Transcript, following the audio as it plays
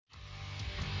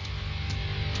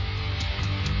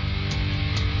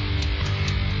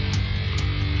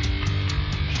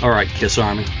All right, KISS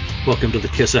Army, welcome to the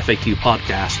KISS FAQ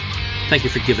podcast. Thank you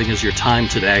for giving us your time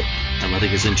today and letting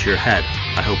us into your head.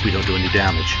 I hope we don't do any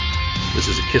damage. This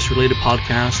is a KISS-related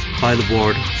podcast by the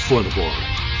board for the board.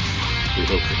 We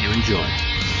hope that you enjoy.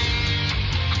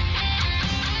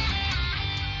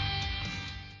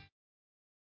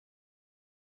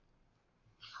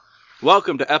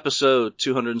 Welcome to episode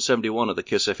 271 of the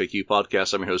KISS FAQ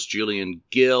podcast. I'm your host, Julian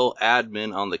Gill,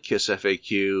 admin on the KISS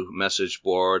FAQ message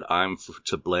board. I'm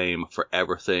to blame for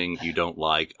everything you don't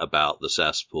like about the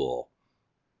cesspool.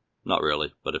 Not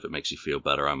really, but if it makes you feel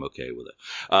better, I'm okay with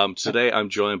it. Today I'm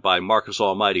joined by Marcus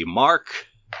Almighty. Mark.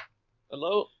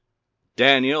 Hello.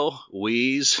 Daniel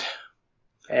Wheeze.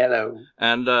 Hello.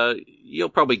 And you'll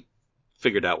probably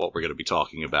figured out what we're going to be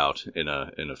talking about in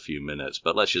a few minutes,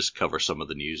 but let's just cover some of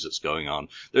the news that's going on.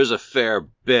 There's a fair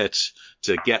bit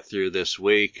to get through this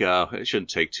week. It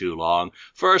shouldn't take too long.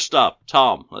 First up,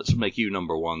 Tom, let's make you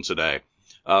number one today.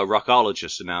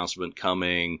 Rockologist announcement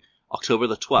coming October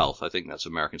the 12th. I think that's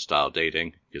American style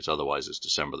dating, because otherwise it's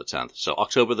December the 10th. So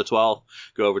October the 12th,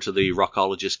 go over to the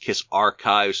Rockologist KISS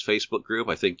Archives Facebook group.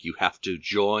 I think you have to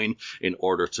join in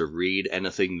order to read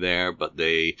anything there, but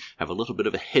they have a little bit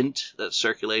of a hint that's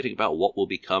circulating about what will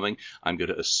be coming. I'm going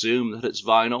to assume that it's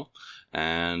vinyl,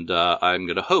 and I'm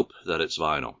going to hope that it's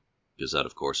vinyl, because that,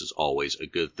 of course, is always a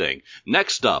good thing.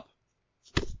 Next up,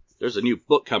 there's a new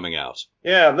book coming out.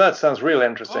 Yeah, that sounds really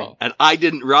interesting. Oh. And I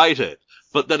didn't write it.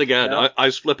 But then again, yeah. I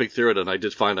was flipping through it, and I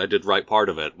did find I did write part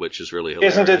of it, which is really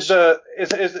hilarious.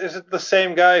 Is it the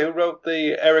same guy who wrote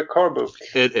the Eric Carr book?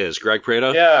 It is. Greg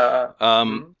Prado? Yeah.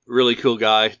 Really cool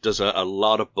guy. Does a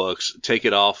lot of books. Take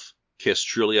It Off, KISS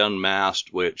Truly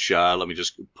Unmasked, which, let me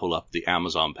just pull up the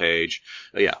Amazon page.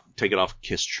 Take It Off,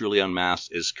 KISS Truly Unmasked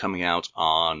is coming out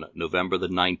on November the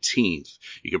 19th.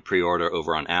 You can pre-order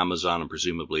over on Amazon and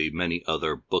presumably many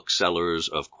other booksellers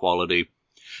of quality.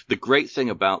 The great thing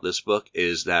about this book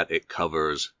is that it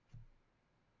covers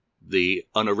the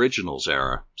unoriginals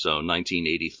era, so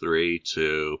 1983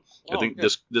 to, I think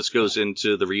this goes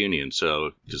into the reunion,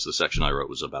 so, because the section I wrote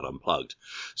was about Unplugged.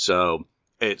 So,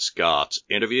 it's got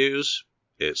interviews,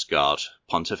 it's got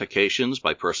pontifications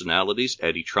by personalities,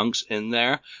 Eddie Trunk's in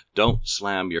there. Don't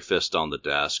slam your fist on the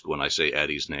desk when I say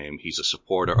Eddie's name, he's a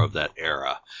supporter of that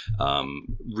era.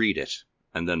 Read it,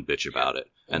 and then bitch about it.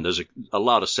 And there's a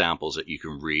lot of samples that you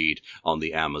can read on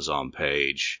the Amazon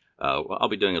page. I'll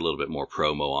be doing a little bit more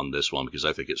promo on this one because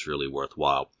I think it's really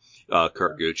worthwhile.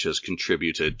 Kurt Gooch has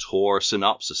contributed tour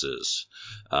synopsises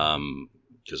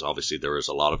because obviously there is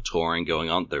a lot of touring going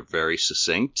on. They're very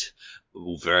succinct,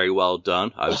 very well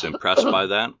done. I was impressed by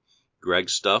that.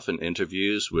 Greg's stuff and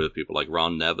interviews with people like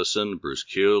Ron Nevison, Bruce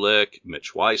Kulick,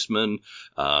 Mitch Weissman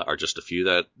are just a few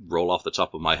that roll off the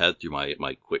top of my head through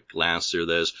my quick glance through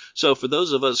this. So for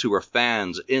those of us who were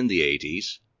fans in the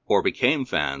 80s or became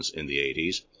fans in the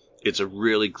 80s, it's a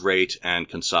really great and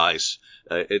concise.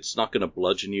 It's not going to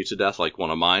bludgeon you to death like one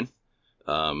of mine.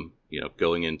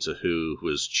 Going into who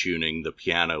was tuning the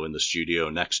piano in the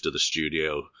studio next to the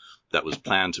studio that was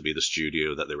planned to be the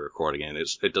studio that they were recording in.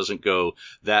 It doesn't go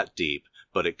that deep,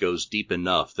 but it goes deep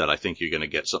enough that I think you're going to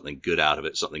get something good out of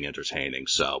it, something entertaining.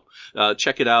 So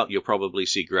check it out. You'll probably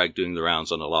see Greg doing the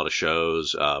rounds on a lot of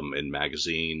shows, in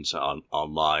magazines,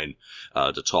 online,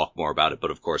 to talk more about it.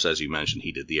 But of course, as you mentioned,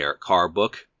 he did the Eric Carr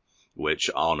book, which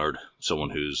honored someone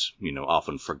who's,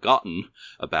 often forgotten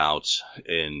about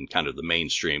in kind of the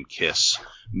mainstream KISS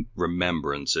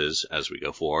remembrances as we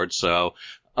go forward. So,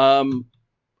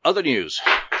 other news.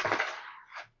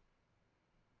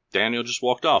 Daniel just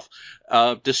walked off.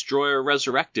 Destroyer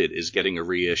Resurrected is getting a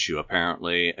reissue,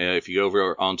 apparently. If you go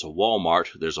over onto Walmart,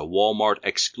 there's a Walmart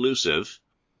exclusive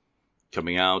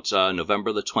coming out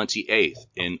November the 28th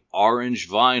in orange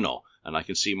vinyl. And I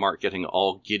can see Mark getting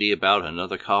all giddy about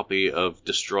another copy of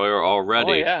Destroyer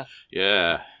already. Oh,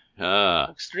 yeah.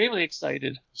 Yeah. Extremely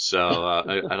excited. So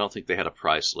I don't think they had a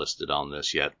price listed on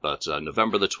this yet, but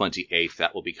November the 28th,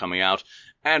 that will be coming out.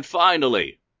 And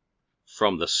finally,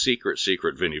 from the secret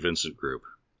Vinnie Vincent group,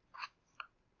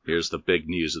 here's the big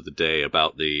news of the day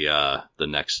about the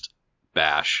next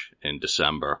bash in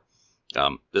December.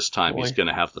 This time he's going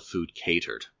to have the food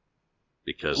catered,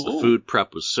 because the food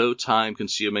prep was so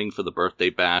time-consuming for the birthday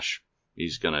bash.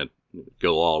 He's going to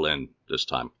go all in this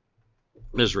time.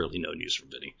 There's really no news from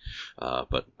Vinny,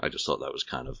 but I just thought that was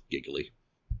kind of giggly.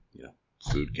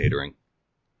 Food catering,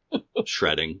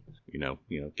 shredding,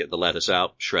 get the lettuce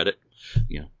out, shred it,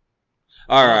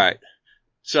 All right.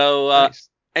 So, Nice.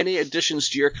 Any additions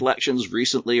to your collections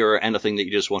recently, or anything that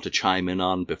you just want to chime in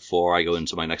on before I go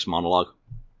into my next monologue?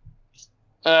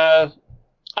 I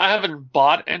haven't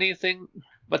bought anything,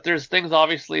 but there's things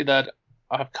obviously that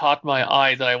have caught my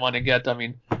eye that I want to get. I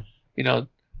mean,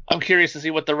 I'm curious to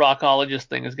see what the Rockologist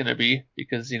thing is going to be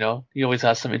because, he always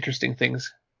has some interesting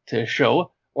things to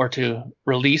show or to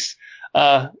release.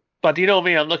 But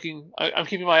me, I'm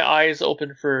keeping my eyes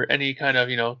open for any kind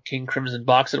of, King Crimson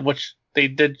box, in which they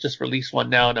did just release one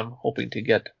now, and I'm hoping to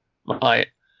get my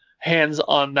hands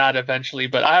on that eventually.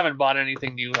 But I haven't bought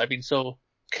anything new. I've been so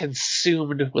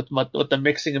consumed with the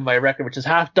mixing of my record, which is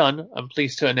half done, I'm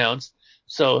pleased to announce.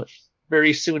 So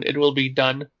very soon it will be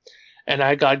done. And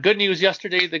I got good news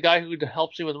yesterday. The guy who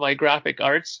helps me with my graphic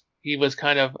arts, he was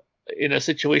kind of in a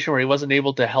situation where he wasn't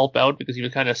able to help out because he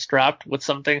was kind of strapped with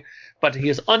something, but he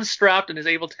is unstrapped and is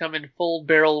able to come in full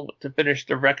barrel to finish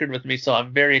the record with me. So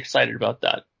I'm very excited about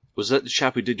that. Was that the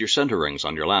chap who did your center rings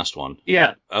on your last one?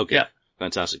 Yeah. Okay. Yeah.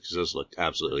 Fantastic, because those looked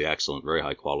absolutely excellent, very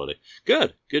high quality.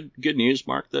 Good news,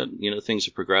 Mark, that, things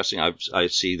are progressing. I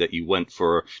see that you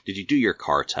did you do your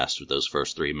car test with those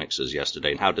first 3 mixes yesterday,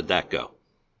 and how did that go?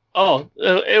 Oh,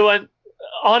 it went,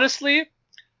 honestly,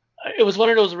 it was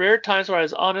one of those rare times where I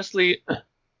was honestly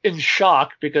in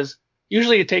shock, because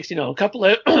usually it takes, a couple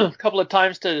of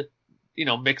times to,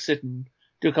 mix it and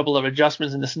do a couple of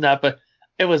adjustments and this and that, but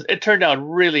it turned out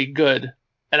really good.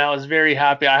 And I was very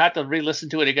happy. I had to re-listen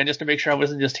to it again just to make sure I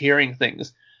wasn't just hearing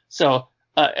things. So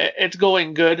it's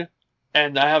going good,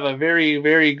 and I have a very,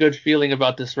 very good feeling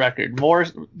about this record.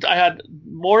 I had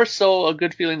more so a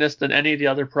good feeling this than any of the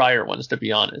other prior ones, to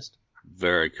be honest.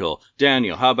 Very cool.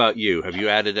 Daniel, how about you? Have you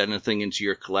added anything into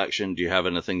your collection? Do you have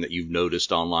anything that you've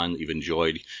noticed online that you've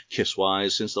enjoyed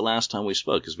Kiss-wise since the last time we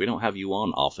spoke? Because we don't have you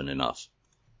on often enough.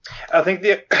 I think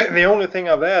the only thing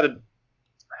I've added,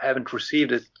 I haven't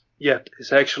received it yet,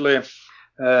 is actually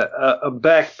a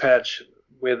back patch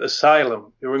with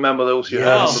Asylum. You remember those you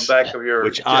had on the back of your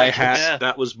which jacket? I had. Yeah.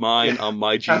 That was mine on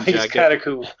my jean I think jacket. It's kind of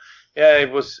cool. Yeah,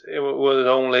 it was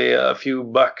only a few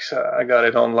bucks. I got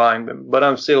it online, but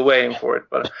I'm still waiting for it.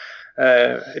 But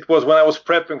it was when I was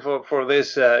prepping for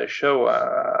this show.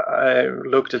 I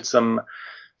looked at some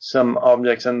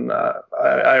objects, and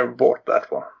I bought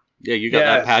that one. Yeah, you got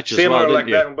that patch as well, didn't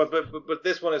you? That one, but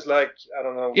this one is like, I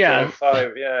don't know,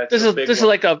 5. Yeah, this is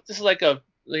like a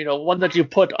one that you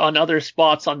put on other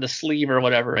spots on the sleeve or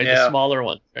whatever, right? Yeah. The smaller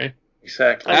one, right?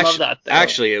 Exactly. I love that thing.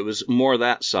 Actually, it was more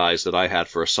that size that I had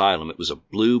for Asylum. It was a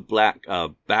blue-black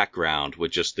background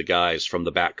with just the guys from the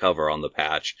back cover on the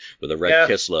patch with a red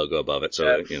Kiss logo above it. So,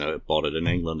 I bought it in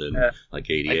England in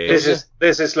like 88.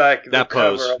 This is like that the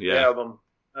cover of the album.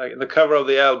 The cover of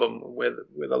the album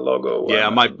with a logo. Yeah,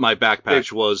 my back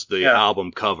patch was the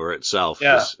album cover itself.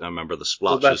 Yeah. I remember the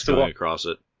splotches going across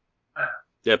it.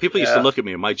 Yeah, people used to look at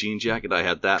me in my jean jacket. I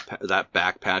had that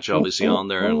back patch obviously on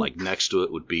there, and like next to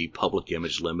it would be Public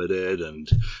Image Limited, and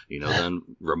then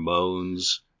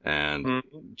Ramones and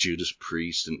Judas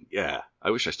Priest, and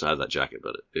I wish I still had that jacket,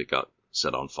 but it got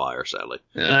set on fire, sadly.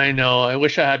 I know. I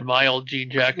wish I had my old jean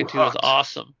jacket too. It was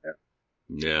awesome.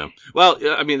 Yeah. Well,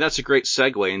 I mean, that's a great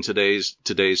segue in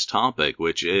today's topic,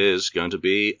 which is going to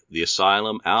be the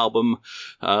Asylum album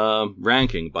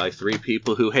ranking by 3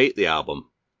 people who hate the album.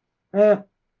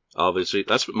 Obviously,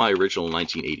 that's my original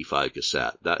 1985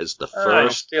 cassette. That is the first. I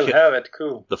still have it.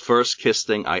 Cool. The first Kiss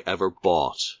thing I ever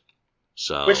bought.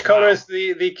 So. Which color is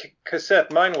the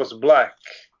cassette? Mine was black.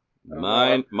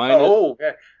 Mine.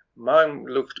 Mine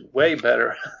looked way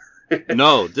better.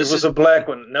 No, this was a black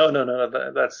one. No.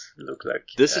 That's looked like.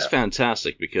 This is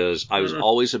fantastic because I was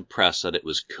always impressed that it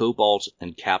was cobalt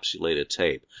encapsulated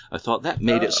tape. I thought that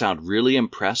made it sound really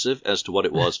impressive as to what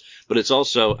it was. But it's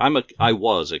also I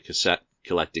was a cassette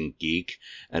collecting geek,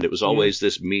 and it was always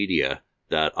this media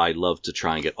that I loved to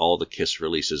try and get all the Kiss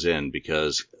releases in,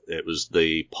 because it was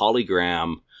the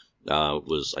polygram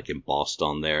was like embossed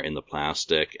on there in the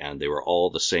plastic, and they were all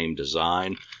the same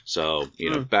design. So,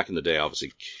 back in the day,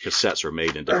 obviously, cassettes were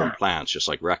made in different plants, just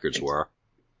like records were.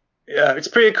 Yeah, it's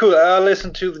pretty cool. I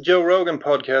listened to the Joe Rogan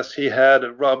podcast. He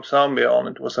had Rob Zombie on.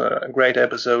 It was a great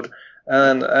episode.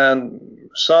 And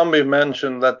Zombie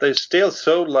mentioned that they still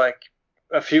sold like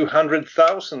a few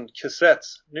 100,000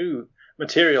 cassettes, new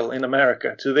material in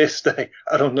America to this day.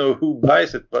 I don't know who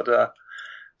buys it, but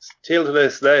still to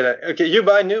this day. Okay, you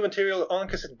buy new material on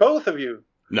cassette, both of you?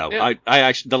 No, I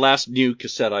actually, the last new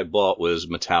cassette I bought was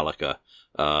Metallica.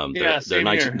 Their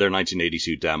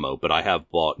 1982 demo, but I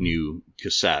have bought new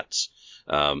cassettes.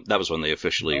 That was when they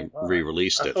officially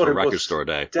re-released it for Record Store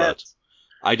Day. But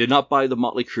I did not buy the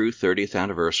Motley Crue 30th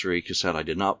anniversary cassette. I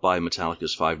did not buy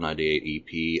Metallica's 598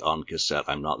 EP on cassette.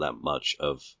 I'm not that much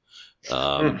of.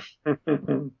 But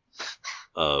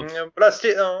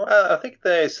I think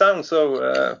they sound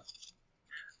so.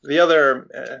 The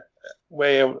other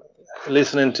way of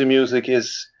listening to music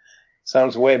is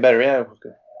Sounds way better. Yeah, it was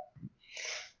good.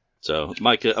 So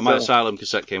my Asylum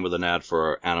cassette came with an ad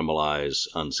for Animalize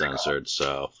Uncensored,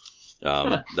 so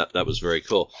that was very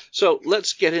cool. So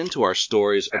let's get into our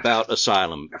stories about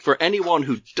Asylum. For anyone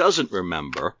who doesn't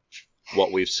remember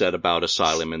what we've said about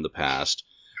Asylum in the past,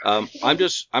 I'm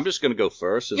just going to go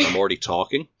first, since I'm already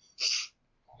talking.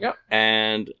 Yep.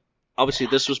 And obviously,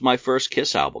 this was my first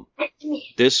Kiss album.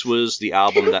 This was the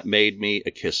album that made me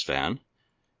a Kiss fan.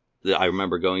 I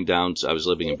remember going down I was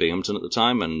living in Binghamton at the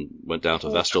time, and went down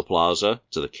to Vestal Plaza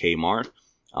to the Kmart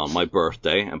on my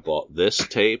birthday and bought this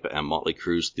tape and Motley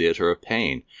Crue's Theater of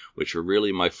Pain, which were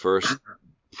really my first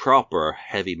proper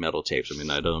heavy metal tapes. I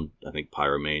mean, I think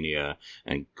Pyromania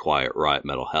and Quiet Riot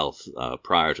Metal Health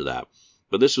prior to that.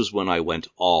 But this was when I went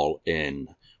all in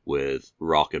with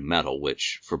rock and metal,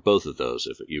 which for both of those,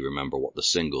 if you remember what the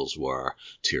singles were,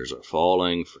 Tears Are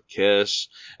Falling for Kiss,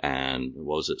 and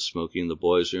what was it, Smokey in the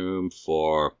Boys Room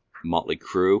for Motley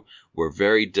Crue, were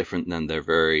very different than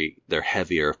their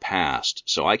heavier past.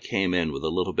 So I came in with a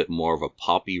little bit more of a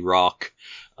poppy rock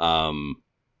kind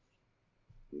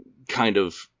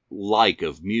of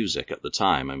of music at the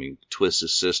time. I mean, Twisted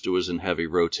Sister was in heavy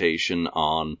rotation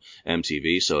on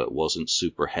MTV, so it wasn't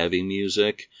super heavy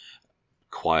music.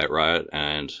 Quiet Riot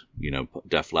and,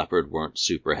 Def Leppard weren't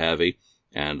super heavy.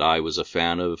 And I was a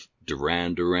fan of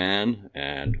Duran Duran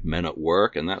and Men at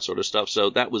Work and that sort of stuff.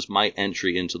 So that was my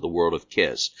entry into the world of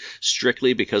Kiss,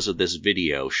 strictly because of this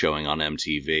video showing on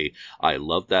MTV. I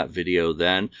loved that video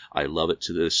then. I love it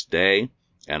to this day.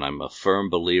 And I'm a firm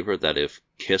believer that if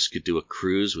Kiss could do a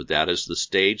cruise with that as the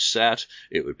stage set,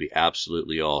 it would be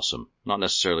absolutely awesome. Not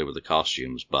necessarily with the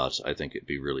costumes, but I think it'd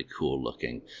be really cool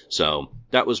looking. So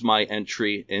that was my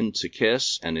entry into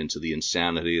Kiss and into the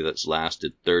insanity that's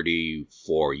lasted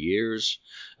 34 years.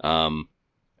 And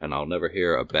I'll never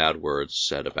hear a bad word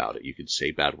said about it. You can say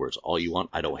bad words all you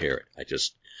want. I don't hear it. I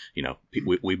just,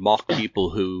 we mock people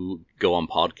who go on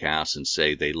podcasts and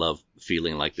say they love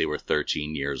feeling like they were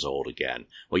 13 years old again.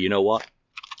 Well, you know what?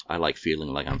 I like feeling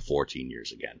like I'm 14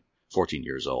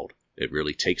 years old. It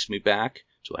really takes me back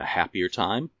to a happier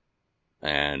time.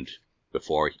 And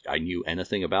before I knew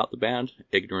anything about the band,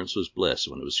 ignorance was bliss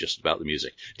when it was just about the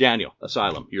music. Daniel,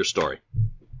 Asylum, your story.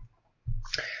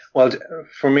 Well,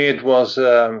 for me, it was,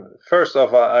 first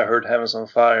off, I heard Heavens on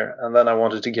Fire, and then I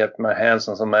wanted to get my hands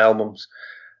on some albums.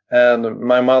 And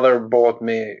my mother bought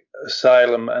me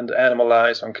Asylum and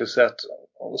Animalize on cassette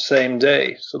on the same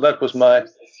day. So that was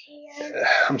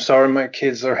I'm sorry, my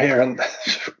kids are here and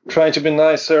trying to be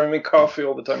nice, serving me coffee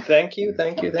all the time. Thank you.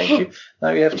 Now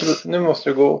you have to, nu måste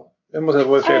du gå. Jag måste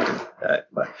vara trevlig.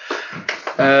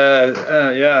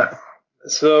 Yeah.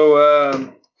 So,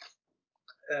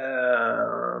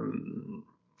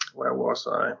 where was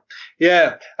I?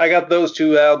 Yeah, I got those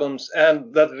two albums,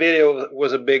 and that video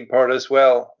was a big part as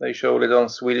well. They showed it on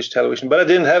Swedish television, but I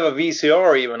didn't have a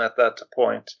VCR even at that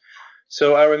point.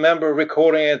 So I remember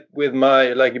recording it with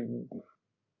my,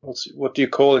 what do you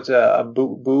call it? A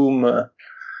boom,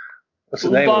 what's the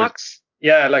name of it? Box?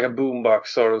 Yeah, like a boom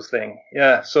box sort of thing.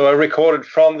 Yeah, so I recorded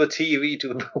from the TV to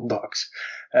the boom box,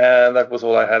 and that was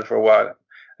all I had for a while.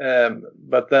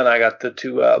 But then I got the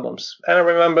two albums. And I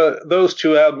remember those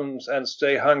two albums and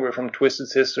Stay Hungry from Twisted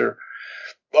Sister.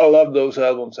 I love those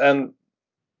albums. And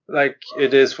like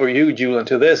it is for you, Julian,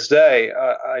 to this day,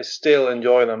 I still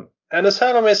enjoy them. And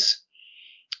Asylum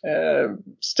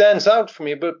stands out for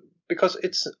me, but because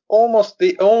it's almost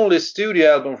the only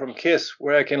studio album from Kiss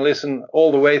where I can listen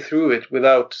all the way through it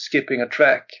without skipping a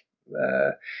track.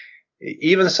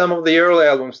 Even some of the early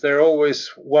albums, there are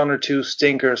always one or two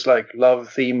stinkers like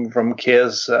Love Theme from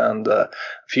Kiss and a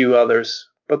few others.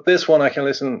 But this one I can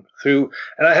listen through.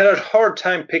 And I had a hard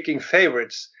time picking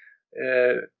favorites.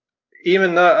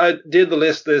 Even now, I did the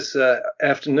list this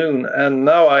afternoon, and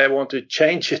now I want to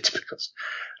change it because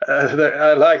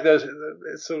I like those.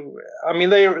 So, I mean,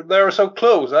 they're so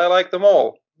close. I like them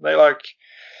all. They like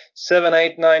 7,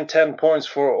 8, 9, 10 points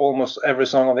for almost every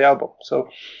song on the album. So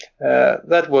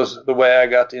that was the way I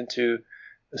got into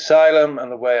Asylum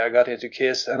and the way I got into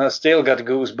Kiss. And I still got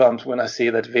goosebumps when I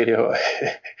see that video,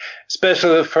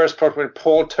 especially the first part when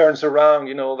Paul turns around,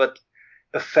 that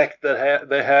effect that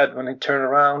they had when he turned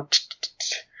around.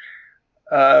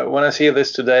 When I see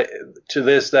this to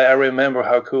this day, I remember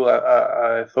how cool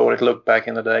I thought it looked back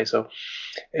in the day. So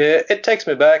it takes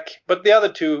me back. But the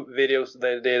other two videos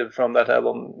they did from that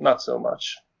album, not so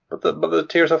much. But the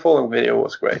Tears Are Falling video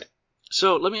was great.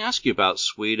 So let me ask you about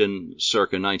Sweden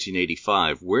circa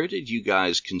 1985. Where did you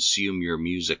guys consume your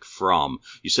music from?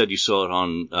 You said you saw it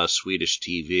on Swedish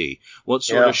TV. What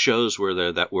sort of shows were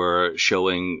there that were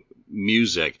showing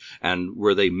music, and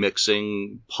were they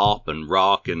mixing pop and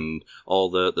rock and all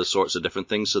the sorts of different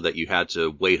things so that you had to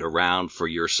wait around for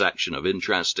your section of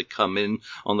interest to come in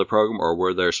on the program, or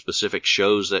were there specific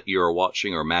shows that you were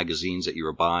watching or magazines that you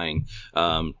were buying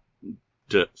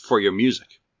for your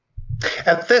music?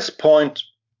 At this point,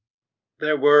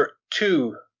 there were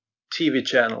 2 TV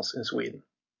channels in Sweden.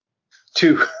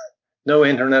 2. No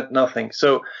internet, nothing.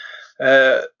 So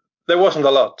there wasn't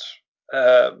a lot.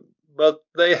 But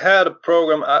they had a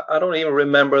program, I don't even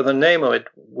remember the name of it,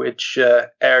 which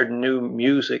aired new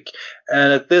music.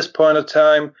 And at this point of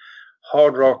time,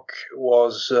 hard rock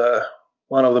was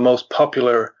one of the most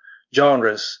popular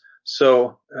genres.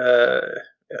 So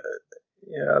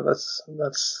that's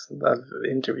that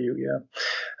interview, yeah.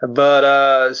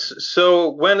 But so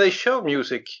when they showed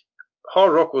music,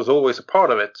 hard rock was always a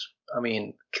part of it. I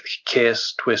mean,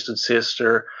 Kiss, Twisted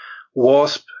Sister,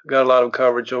 Wasp got a lot of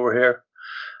coverage over here,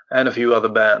 and a few other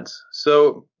bands.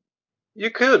 So you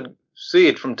could see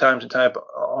it from time to time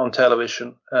on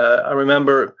television. I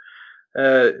remember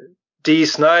Dee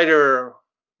Snider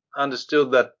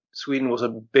understood that Sweden was a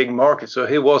big market, so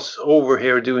he was over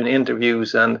here doing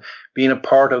interviews and being a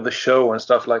part of the show and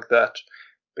stuff like that,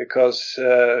 because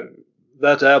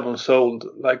that album sold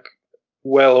like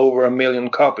well over 1 million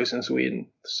copies in Sweden,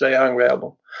 the Stay Hungry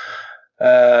album.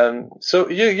 So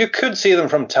you could see them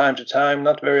from time to time,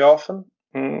 not very often.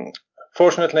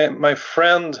 Fortunately, my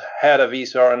friend had a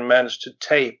VCR and managed to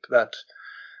tape that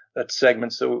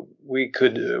segment, so we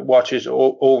could watch it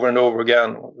over and over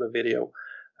again, the video.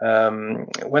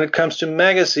 When it comes to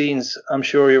magazines, I'm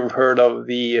sure you've heard of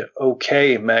the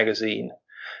OK magazine,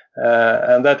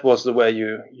 and that was the way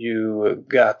you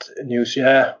got news.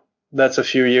 Yeah, that's a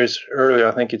few years earlier.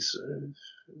 I think it's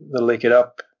the Lick It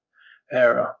Up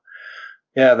era.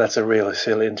 Yeah, that's a really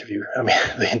silly interview. I mean,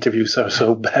 the interviews are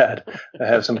so bad. I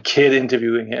have some kid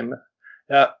interviewing him.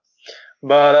 Yeah,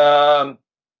 but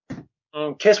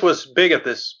Kiss was big at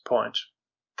this point,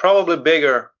 probably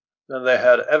bigger than they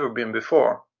had ever been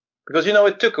before. Because,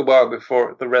 it took a while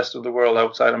before the rest of the world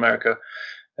outside America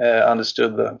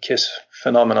understood the Kiss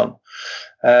phenomenon.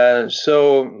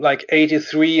 So like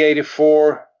 83,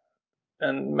 84,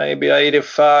 and maybe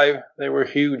 85, they were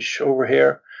huge over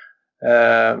here.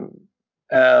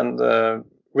 And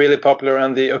really popular,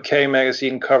 and the OK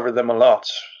magazine covered them a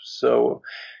lot. So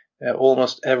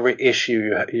almost every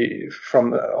issue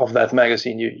of that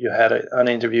magazine, you had an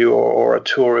interview or a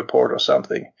tour report or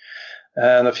something.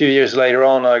 And a few years later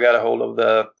on, I got a hold of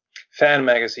the fan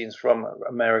magazines from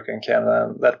America and Canada,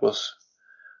 and that was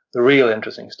the real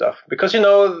interesting stuff. Because,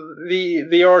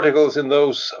 the articles in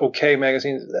those OK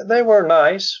magazines, they were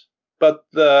nice, but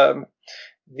the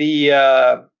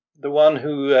one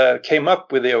who came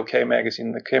up with the OK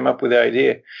magazine, that came up with the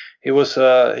idea, he was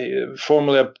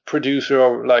formerly a producer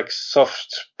of like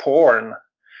soft porn.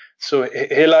 So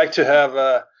he liked to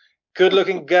have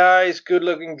good-looking guys,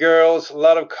 good-looking girls, a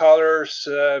lot of colors,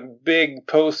 big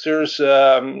posters.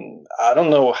 I don't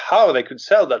know how they could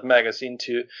sell that magazine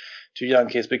to young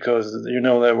kids, because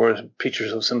there were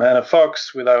pictures of Samantha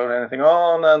Fox without anything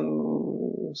on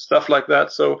and stuff like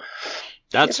that. So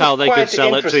that's how they could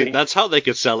sell it to. That's how they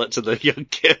could sell it to the young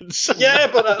kids. Yeah,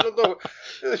 but I don't know.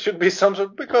 There should be some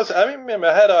sort, because I remember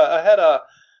I had a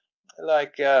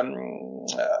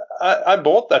I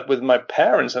bought that with my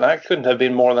parents, and I couldn't have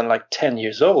been more than like 10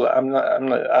 years old.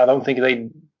 I don't think they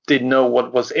did know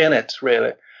what was in it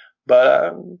really,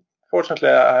 but fortunately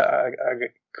I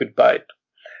could buy it.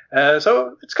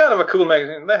 So it's kind of a cool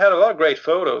magazine. They had a lot of great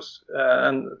photos,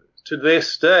 and to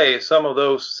this day, some of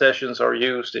those sessions are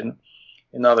used in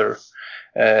other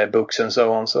books and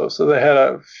so on. So they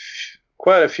had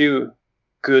quite a few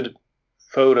good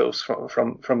photos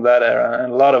from that era,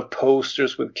 and a lot of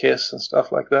posters with Kiss and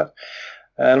stuff like that.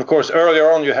 And of course,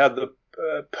 earlier on you had the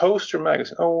Poster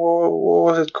magazine. Oh,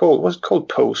 what was it called? Was it called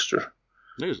Poster?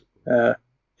 Yeah,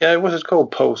 it was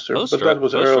called Poster, but that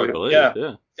was earlier. I believe,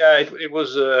 yeah, it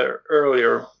was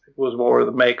earlier. It was more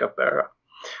the makeup era.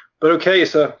 But OK,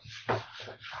 it's a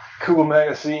cool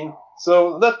magazine.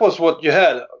 So that was what you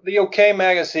had: the OK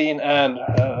magazine and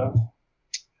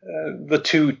the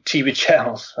 2 TV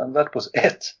channels, and that was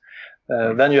it.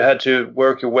 Then you had to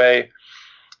work your way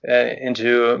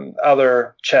into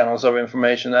other channels of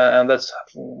information, and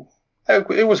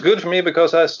it was good for me,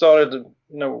 because I started,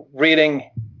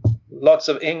 reading lots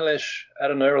of English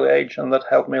at an early age, and that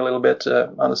helped me a little bit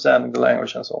understanding the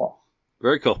language and so on.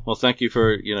 Very cool. Well, thank you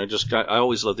for, I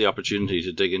always love the opportunity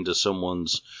to dig into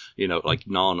someone's, like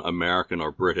non-American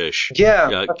or British.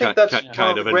 Yeah, I think that's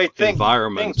kind of great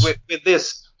environment. With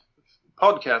this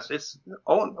podcast, it's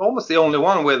almost the only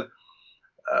one with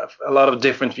a lot of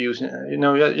different views.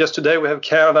 Just today we have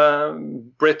Canada,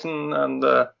 Britain, and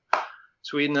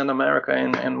Sweden and America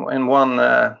in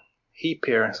one heap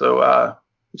here. So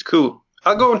it's cool.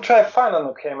 I'll go and try to find an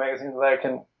OK magazine that I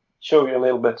can show you a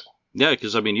little bit. Yeah,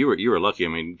 because I mean, you were lucky. I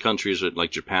mean, countries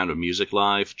like Japan with Music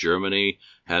Life, Germany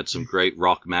had some great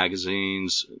rock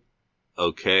magazines.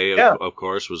 OK, of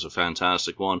course, was a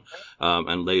fantastic one.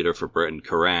 And later for Britain,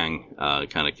 Kerrang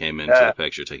kind of came into the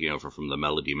picture, taking over from the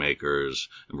Melody Makers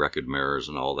and Record Mirrors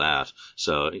and all that.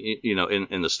 So,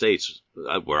 in the States,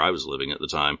 where I was living at the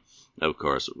time, of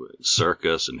course,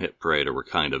 Circus and Hit Parader were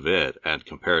kind of it. And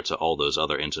compared to all those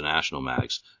other international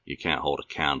mags, you can't hold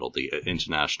a candle. The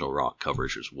international rock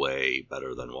coverage is way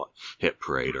better than what Hit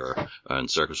Parader and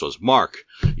Circus was. Mark,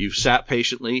 you've sat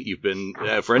patiently. You've been,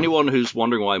 for anyone who's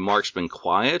wondering why Mark's been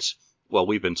quiet, well,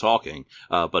 we've been talking,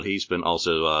 but he's been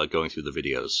also going through the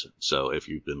videos. So if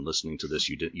you've been listening to this,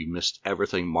 you missed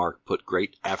everything Mark put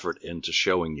great effort into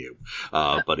showing you.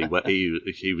 But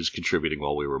he was contributing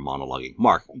while we were monologuing.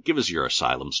 Mark, give us your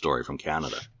asylum story from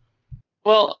Canada.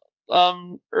 Well,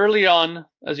 early on,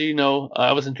 as you know,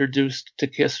 I was introduced to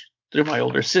Kiss through my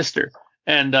older sister,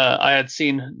 and I had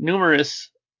seen numerous,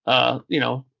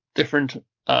 different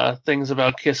things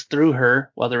about Kiss through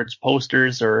her, whether it's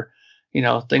posters or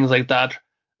things like that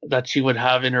she would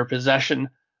have in her possession.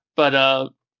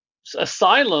 But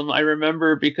Asylum, I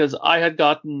remember because I had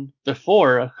gotten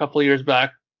before, a couple of years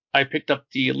back, I picked up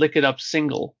the Lick It Up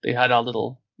single. They had a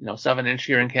little, 7-inch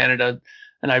here in Canada,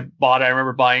 and I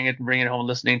remember buying it and bringing it home and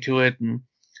listening to it, and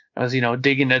I was,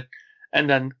 digging it. And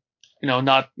then,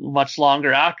 not much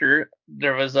longer after,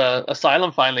 there was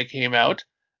Asylum finally came out,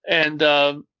 and,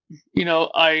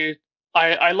 I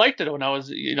liked it when I was,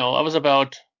 I was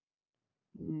about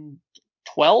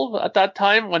 12 at that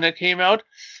time when it came out,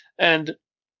 and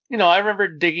I remember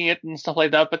digging it and stuff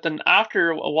like that. But then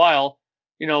after a while,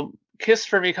 Kiss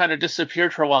for me kind of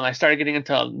disappeared for a while, and I started getting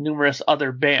into numerous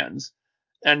other bands.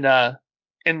 And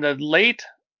in the late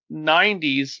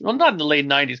 90s, well, not in the late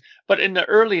 90s, but in the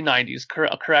early 90s,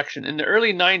 correction, in the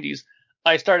early 90s,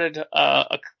 I started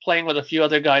playing with a few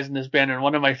other guys in this band, and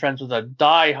one of my friends was a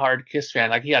die-hard Kiss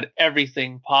fan. Like, he had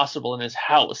everything possible in his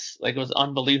house. Like, it was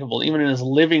unbelievable. Even in his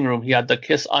living room, he had the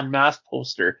Kiss Unmasked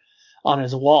poster on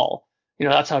his wall.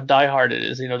 That's how die-hard it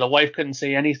is. The wife couldn't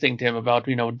say anything to him about,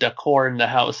 decor in the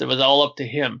house. It was all up to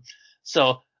him.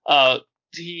 So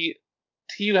he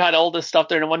had all this stuff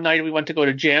there, and one night we went to go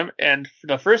to jam, and for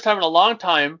the first time in a long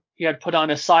time, he had put on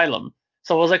Asylum.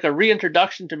 So it was like a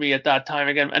reintroduction to me at that time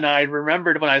again. And I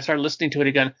remembered when I started listening to it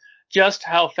again, just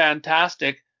how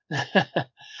fantastic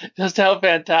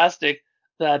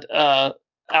that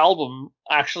album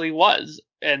actually was.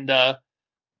 And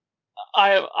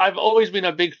I've always been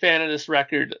a big fan of this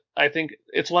record. I think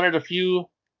it's one of the few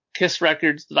Kiss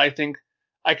records that I think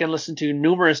I can listen to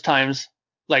numerous times,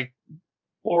 like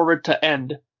forward to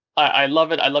end. I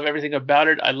love it. I love everything about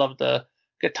it. I love the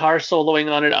guitar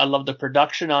soloing on it. I love the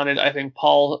production on it. I think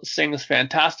Paul sings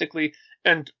fantastically.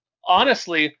 And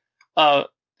honestly, and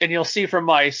you'll see from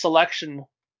my selection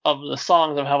of the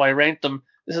songs of how I ranked them,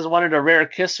 this is one of the rare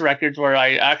Kiss records where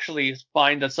I actually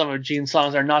find that some of Gene's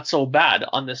songs are not so bad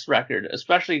on this record,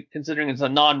 especially considering it's a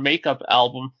non-makeup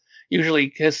album.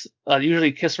 Usually Kiss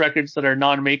records that are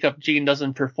non-makeup, Gene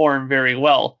doesn't perform very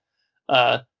well.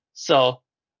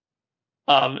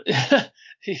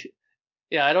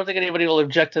 Yeah, I don't think anybody will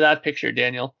object to that picture,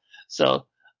 Daniel. So,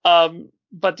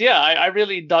 but yeah, I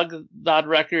really dug that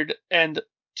record. And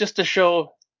just to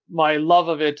show my love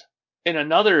of it in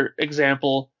another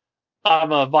example,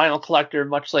 I'm a vinyl collector,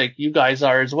 much like you guys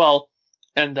are as well.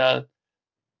 And the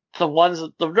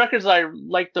records I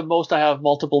like the most, I have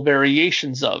multiple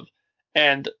variations of.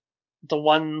 And the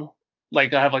one,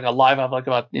 like I have like a live, I have like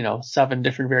about, 7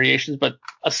 different variations. But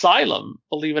Asylum,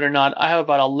 believe it or not, I have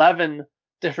about 11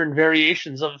 different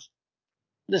variations of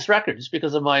this record just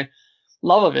because of my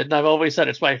love of it. And I've always said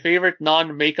it's my favorite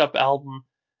non-makeup album.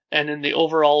 And in the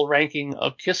overall ranking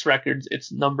of Kiss records,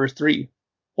 it's number 3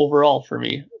 overall for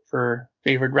me for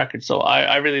favorite record. So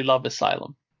I really love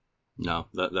Asylum. No,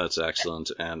 that's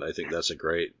excellent. And I think that's a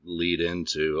great lead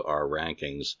into our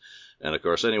rankings. And of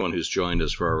course, anyone who's joined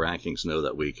us for our rankings know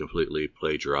that we completely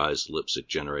plagiarized the Lipstick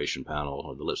Generation panel,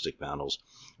 or the Lipstick panel's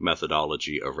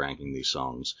methodology of ranking these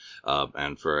songs.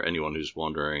 And for anyone who's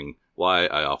wondering why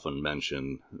I often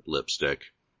mention Lipstick,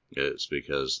 it's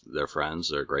because they're friends,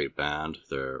 they're a great band,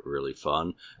 they're really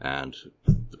fun, and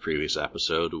the previous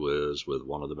episode was with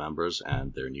one of the members,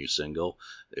 and their new single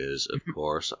is, of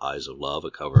course, Eyes of Love,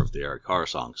 a cover of the Eric Carr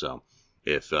song. So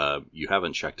If you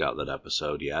haven't checked out that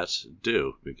episode yet,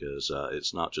 do, because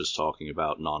it's not just talking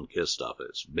about non-Kiss stuff.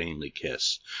 It's mainly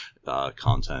Kiss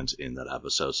content in that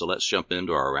episode. So let's jump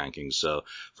into our rankings. So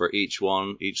for each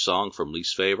song from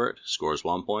least favorite scores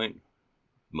 1 point,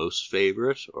 most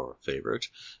favorite or favorite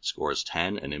scores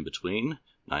 10, and in between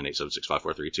 9, 8, 7, 6, 5,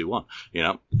 4, 3, 2, 1.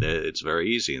 It's very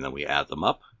easy, and then we add them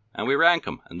up and we rank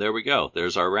them, and there we go.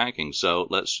 There's our ranking. So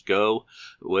let's go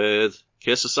with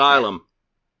Kiss Asylum.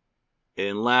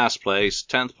 In last place,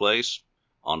 10th place,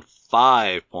 on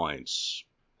 5 points.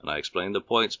 And I explained the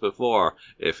points before.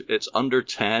 If it's under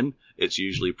 10, it's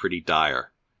usually pretty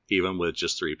dire, even with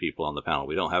just 3 people on the panel.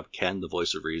 We don't have Ken, the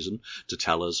voice of reason, to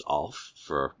tell us off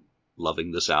for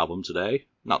loving this album today.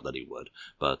 Not that he would,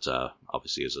 but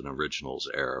obviously as an Originals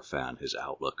era fan, his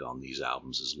outlook on these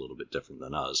albums is a little bit different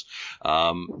than us.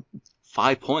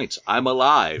 5 points. I'm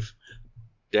Alive.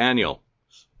 Daniel.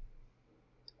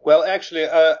 Well, actually,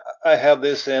 I have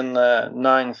this in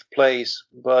 9th place,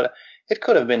 but it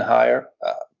could have been higher.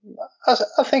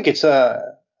 I think it's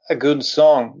a good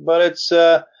song, but it's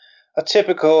a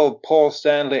typical Paul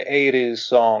Stanley 80s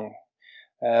song.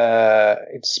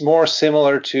 It's more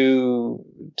similar to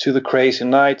the Crazy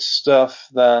Nights stuff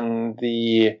than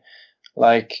the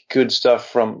good stuff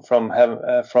from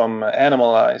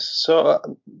Animalize.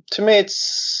 So to me,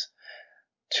 it's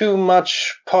too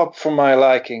much pop for my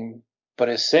liking. But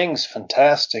it sings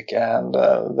fantastic, and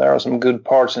there are some good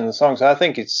parts in the songs. I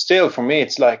think it's still, for me,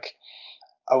 it's I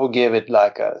would give it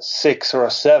a 6 or a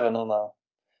 7 on a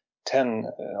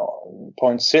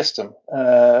 10-point system.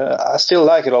 I still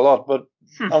like it a lot, but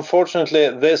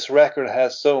unfortunately, this record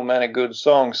has so many good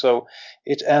songs, so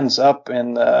it ends up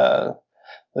in.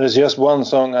 There's just one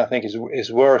song I think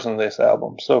is worse on this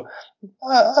album. So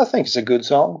I think it's a good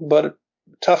song, but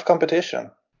tough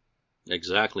competition.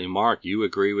 Exactly, Mark. You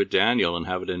agree with Daniel and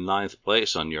have it in 9th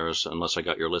place on yours, unless I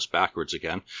got your list backwards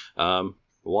again.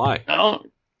 Why? No,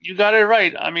 you got it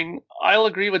right. I mean, I'll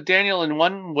agree with Daniel in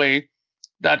one way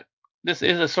that this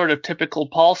is a sort of typical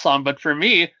Paul song, but for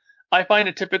me, I find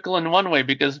it typical in one way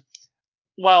because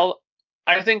while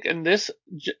I think in this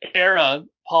era,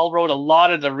 Paul wrote a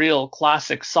lot of the real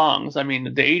classic songs. I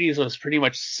mean, the 80s was pretty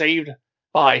much saved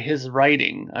by his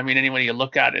writing. I mean, any way you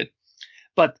look at it.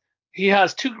 But he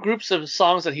has 2 groups of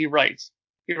songs that he writes.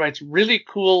 He writes really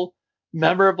cool,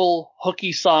 memorable,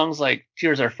 hooky songs like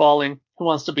Tears Are Falling, Who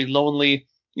Wants to Be Lonely,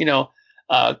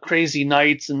 Crazy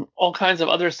Nights, and all kinds of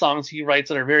other songs he writes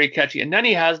that are very catchy. And then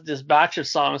he has this batch of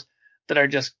songs that are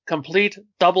just complete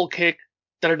double kick,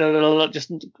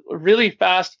 just really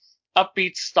fast,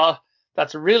 upbeat stuff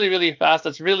that's really, really fast.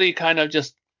 That's really kind of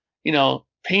just,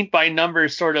 paint by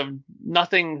numbers, sort of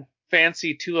nothing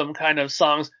fancy to them kind of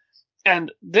songs.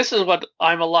 And this is what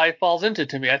I'm Alive falls into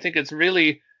to me. I think it's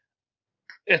really,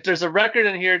 if there's a record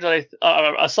in here that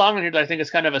a song in here that I think is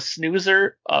kind of a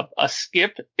snoozer, a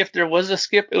skip. If there was a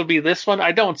skip, it would be this one.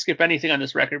 I don't skip anything on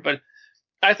this record, but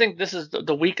I think this is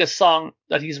the weakest song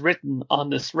that he's written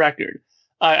on this record.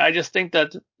 I just think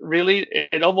that really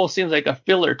it almost seems like a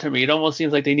filler to me. It almost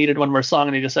seems like they needed one more song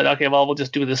and they just said, okay, well, we'll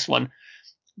just do this one.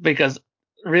 Because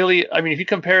really, I mean, if you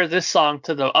compare this song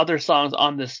to the other songs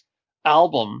on this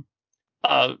album,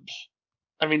 I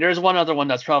mean, there's one other one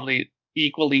that's probably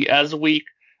equally as weak,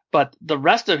 but the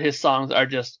rest of his songs are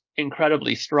just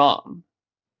incredibly strong.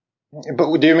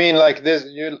 But do you mean like this?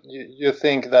 You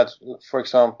think that, for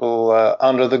example,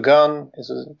 Under the Gun is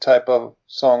a type of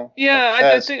song? Yeah,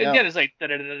 I think again it's like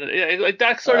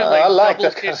that sort of like. I like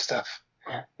that kind of stuff.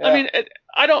 Yeah. I mean,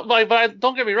 I don't like, but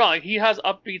don't get me wrong. He has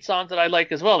upbeat songs that I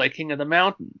like as well. Like King of the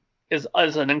Mountain is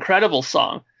an incredible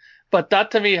song, but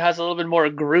that to me has a little bit more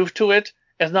groove to it.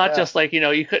 It's not just like,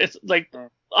 you could, it's like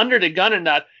Under the Gun in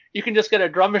that you can just get a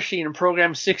drum machine and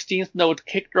program 16th note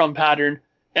kick drum pattern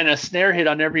and a snare hit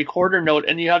on every quarter note,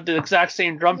 and you have the exact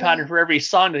same drum pattern for every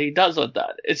song that he does with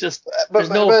that. It's just, but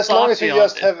as long as you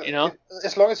just have,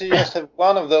 as long as you just have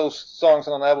one of those songs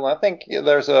on an album, I think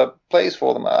there's a place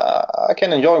for them. I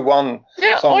can enjoy one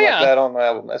song like that on an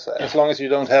album, as long as you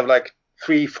don't have like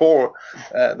 3-4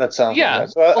 that sounds like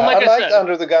that. So I liked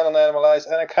Under the Gun and Animalize,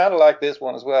 and I kind of like this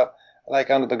one as well. I like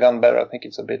Under the Gun better. I think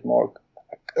it's a bit more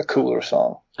a cooler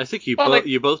song. I think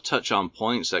you both touch on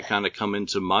points that kind of come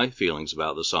into my feelings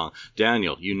about the song.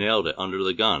 Daniel, you nailed it. Under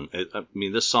the Gun. I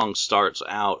mean, this song starts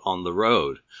out on the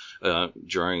road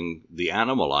during the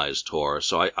Animalize tour,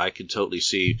 so I could totally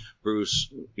see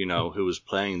Bruce, who was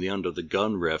playing the Under the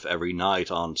Gun riff every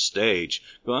night on stage,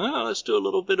 going, let's do a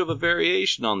little bit of a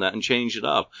variation on that and change it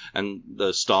up. And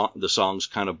the song's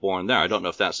kind of born there. I don't know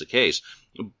if that's the case,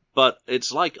 but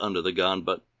it's like Under the Gun,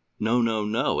 but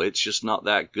No. It's just not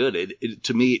that good.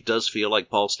 To me, it does feel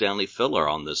like Paul Stanley filler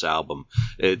on this album.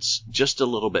 It's just a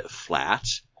little bit flat.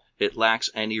 It lacks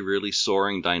any really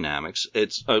soaring dynamics.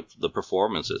 It's the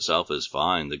performance itself is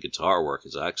fine. The guitar work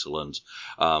is excellent.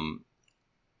 I'm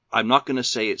not going to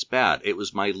say it's bad. It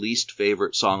was my least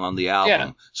favorite song on the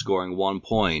album, scoring 1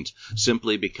 point,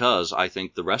 simply because I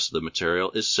think the rest of the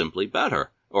material is simply better,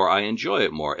 or I enjoy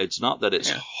it more. It's not that it's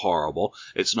horrible.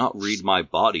 It's not Read My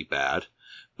Body bad.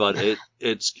 But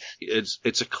it's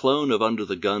a clone of Under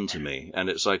the Gun to me, and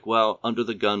it's like, well, Under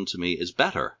the Gun to me is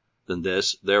better than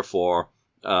this, therefore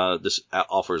this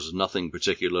offers nothing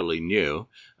particularly new,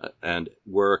 and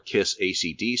were Kiss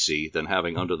AC/DC, then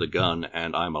having Under the Gun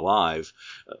and I'm Alive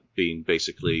being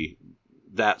basically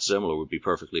that similar would be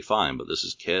perfectly fine, but this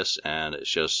is Kiss, and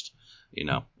it's just,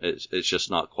 it's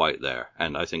just not quite there.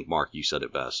 And I think, Mark, you said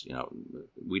it best,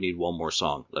 we need one more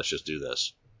song, let's just do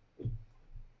this.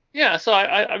 Yeah, so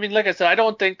I mean, like I said, I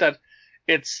don't think that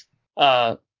it's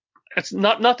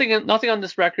nothing on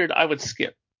this record I would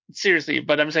skip, seriously.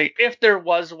 But I'm saying if there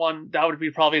was one, that would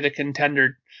be probably the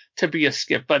contender to be a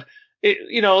skip. But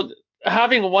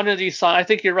having one of these songs, I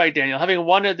think you're right, Daniel. Having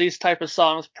one of these type of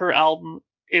songs per album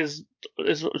is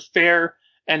fair,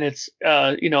 and it's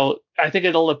I think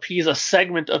it'll appease a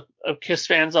segment of Kiss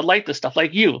fans that like this stuff,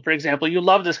 like you, for example. You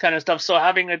love this kind of stuff, so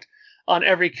having it on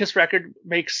every Kiss record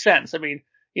makes sense. I mean,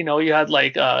 you had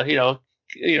like, like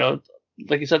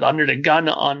you said, Under the Gun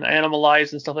on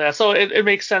Animalize and stuff like that. So it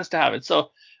makes sense to have it.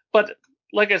 So, but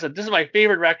like I said, this is my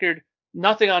favorite record.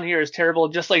 Nothing on here is terrible.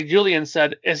 Just like Julian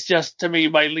said, it's just, to me,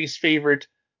 my least favorite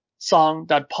song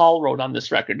that Paul wrote on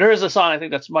this record. There is a song I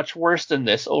think that's much worse than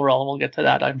this overall, and we'll get to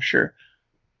that, I'm sure.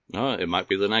 It might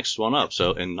be the next one up.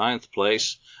 So in 9th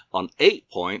place, on 8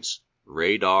 points,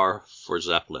 Radar for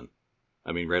Zeppelin.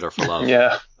 I mean, Radar for Love.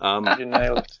 Yeah, you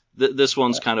nailed it. This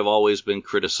one's kind of always been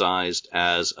criticized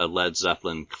as a Led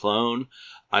Zeppelin clone.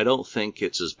 I don't think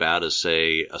it's as bad as,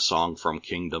 say, a song from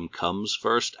Kingdom Come's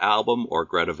first album or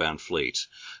Greta Van Fleet.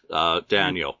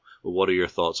 Daniel, what are your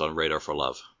thoughts on Radar for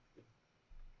Love?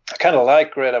 I kind of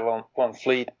like Greta Van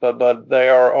Fleet, but they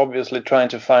are obviously trying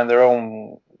to find their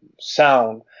own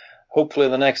sound. Hopefully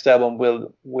the next album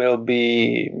will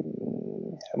be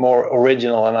more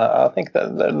original, and I think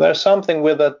that there's something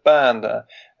with that band.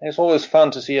 It's always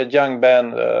fun to see a young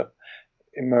band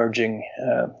emerging.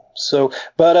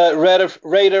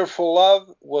 Radar for Love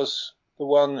was the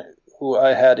one which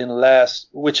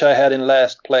I had in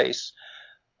last place.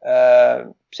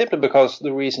 Simply because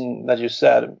the reason that you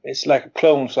said, it's like a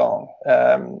clone song.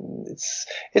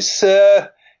 It's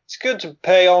good to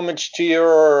pay homage to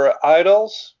your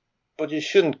idols, but you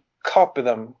shouldn't copy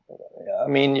them. I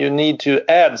mean, you need to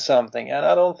add something, and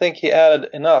I don't think he added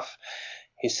enough.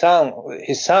 He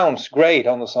sounds great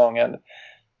on the song, and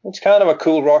it's kind of a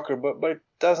cool rocker, but it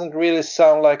doesn't really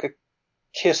sound like a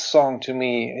Kiss song to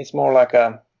me. It's more like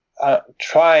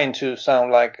trying to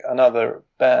sound like another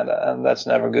band, and that's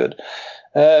never good.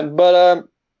 But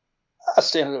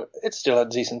it's still a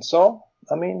decent song.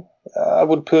 I mean, I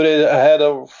would put it ahead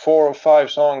of 4 or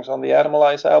 5 songs on the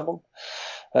Animalize album.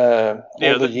 I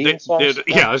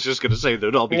was just going to say,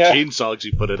 there'd all be Gene songs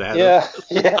you put it ahead of.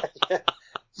 Yeah.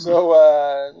 So,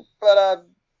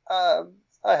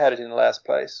 I had it in last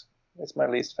place. It's my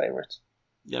least favorite.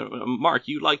 Yeah, Mark,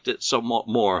 you liked it somewhat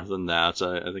more than that.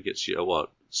 I think it's your,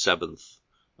 7th?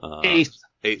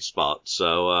 8th spot.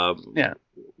 So,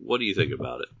 what do you think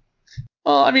about it?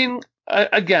 Well, I mean,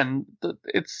 again,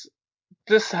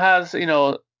 this has,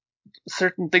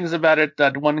 certain things about it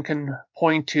that one can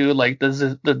point to, like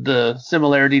the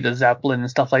similarity to Zeppelin and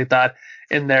stuff like that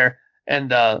in there.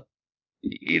 And,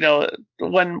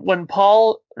 when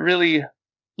Paul really,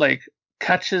 like,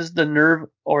 catches the nerve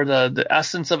or the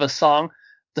essence of a song,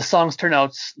 the songs turn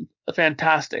out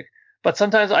fantastic. But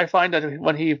sometimes I find that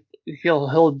when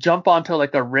he'll jump onto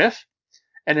like a riff,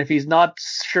 and if he's not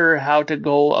sure how to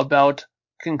go about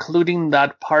concluding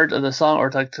that part of the song, or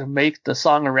like to make the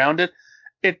song around it,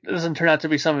 it doesn't turn out to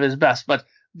be some of his best. But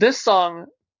this song,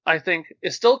 I think,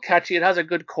 is still catchy. It has a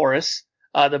good chorus.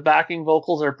 The backing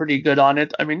vocals are pretty good on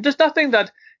it. I mean, there's nothing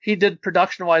that he did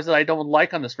production-wise that I don't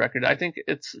like on this record. I think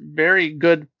it's very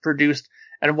good produced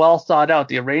and well thought out.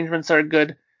 The arrangements are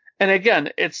good. And again,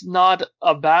 it's not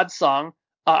a bad song.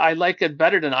 I like it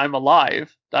better than I'm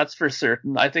Alive. That's for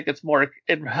certain. I think it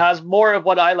has more of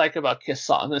what I like about Kiss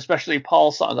songs, especially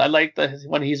Paul's songs. I like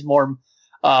when he's more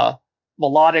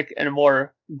melodic and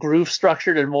more groove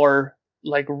structured and more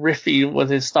like riffy with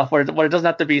his stuff, where it doesn't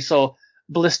have to be so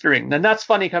blistering. And that's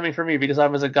funny coming from me, because I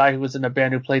was a guy who was in a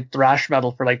band who played thrash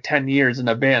metal for like 10 years in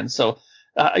a band. So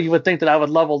you would think that I would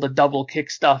love all the double kick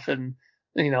stuff and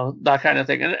that kind of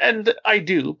thing. And I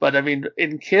do, but I mean,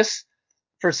 in Kiss,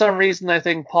 for some reason, I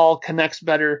think Paul connects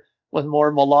better with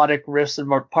more melodic riffs and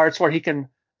more parts where he can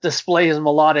display his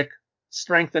melodic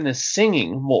strength in his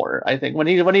singing more. I think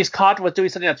when he's caught with doing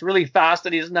something that's really fast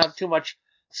and he doesn't have too much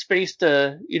space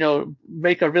to,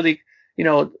 make a really,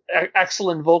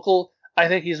 excellent vocal, I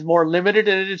think he's more limited,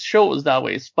 and it shows that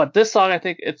way. But this song, I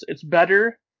think it's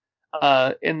better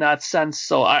in that sense.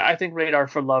 So I think Radar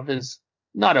for Love is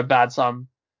not a bad song,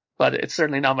 but it's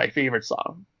certainly not my favorite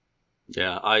song.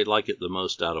 Yeah, I like it the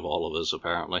most out of all of us,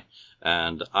 apparently.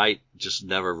 And I just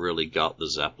never really got the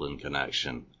Zeppelin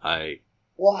connection.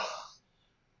 What?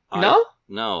 No?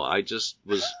 No, I just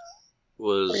was.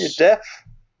 Were you deaf?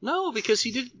 No, because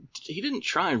he didn't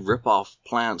try and rip off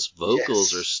Plant's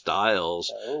vocals or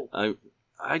styles. Oh.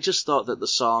 I just thought that the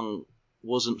song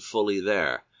wasn't fully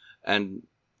there. And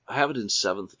I have it in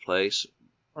 7th place.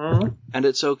 Mm-hmm. And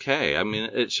it's okay. I mean,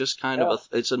 it's just kind of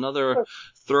it's another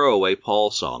throwaway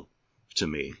Paul song to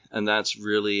me. And that's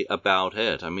really about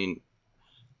it. I mean,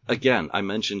 again, I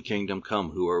mentioned Kingdom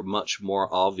Come, who are much more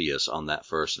obvious on that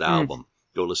first album.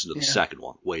 Go listen to the second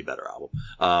one. Way better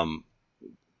album.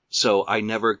 So I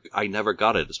never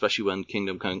got it, especially when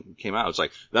Kingdom Come came out. It's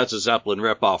like, that's a Zeppelin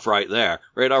ripoff right there.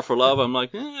 Radar for Love, I'm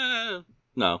like,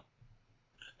 no.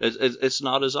 It's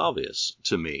not as obvious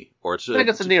to me. I think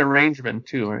it's in the arrangement,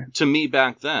 too. Right? To me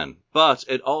back then. But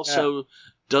it also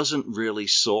doesn't really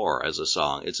soar as a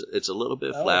song. It's a little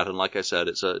bit flat, and like I said,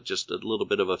 it's just a little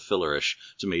bit of a fillerish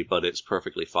to me, but it's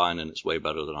perfectly fine, and it's way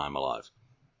better than I'm Alive.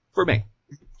 For me.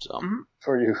 So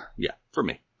For you. Yeah, for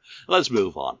me. Let's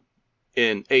move on.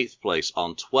 In 8th place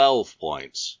on 12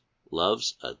 points,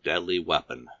 Love's a Deadly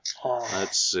Weapon. Oh.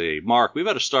 Let's see. Mark, we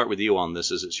better start with you on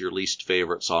this, as it's your least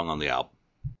favorite song on the album.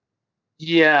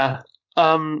 Yeah.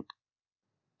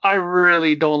 I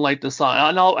really don't like the song.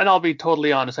 And I'll be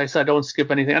totally honest. I said don't skip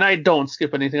anything, and I don't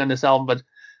skip anything on this album, but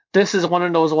this is one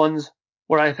of those ones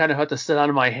where I kind of have to sit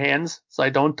on my hands so I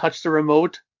don't touch the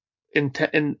remote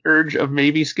in urge of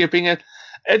maybe skipping it.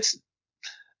 It's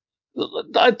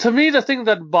to me the thing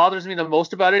that bothers me the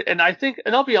most about it, and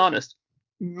I'll be honest,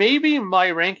 maybe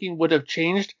my ranking would have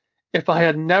changed if I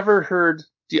had never heard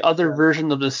the other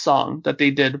version of this song that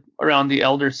they did around the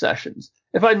Elder Sessions.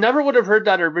 If I never would have heard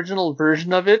that original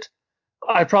version of it,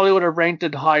 I probably would have ranked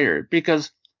it higher, because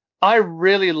I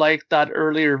really liked that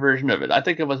earlier version of it. I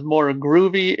think it was more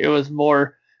groovy. It was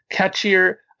more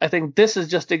catchier. I think this is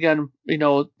just, again,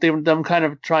 them kind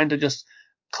of trying to just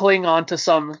cling on to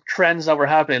some trends that were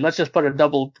happening. Let's just put a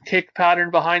double kick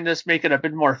pattern behind this, make it a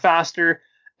bit more faster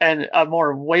and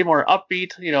way more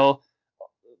upbeat,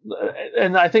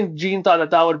 and I think Gene thought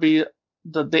that would be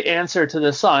the answer to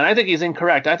this song. And I think he's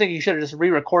incorrect. I think he should have just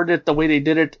re-recorded it the way they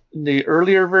did it in the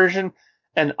earlier version.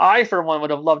 And I, for one, would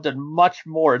have loved it much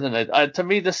more than it. To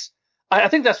me, I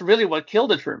think that's really what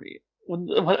killed it for me. When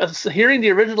hearing the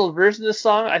original version of this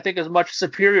song, I think is much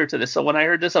superior to this. So when I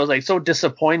heard this, I was like so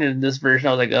disappointed in this version.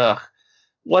 I was like, ugh,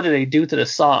 what did they do to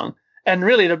this song? And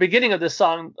really, the beginning of this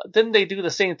song, didn't they do the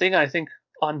same thing? I think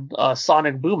on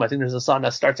Sonic Boom, I think there's a song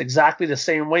that starts exactly the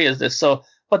same way as this. So,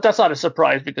 but that's not a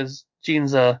surprise, because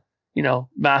Gene's a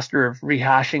master of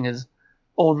rehashing his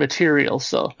own material.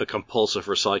 So a compulsive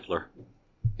recycler.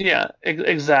 Yeah,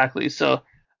 exactly. So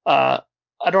I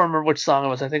don't remember which song it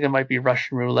was. I think it might be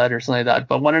Russian Roulette or something like that.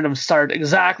 But one of them started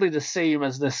exactly the same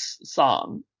as this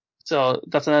song. So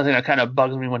that's another thing that kind of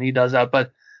bugs me when he does that.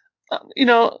 But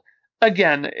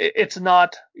again, it's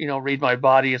not, Read My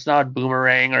Body. It's not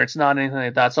Boomerang, or it's not anything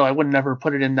like that. So I would never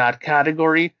put it in that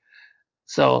category.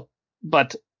 So,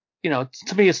 but,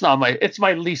 to me, it's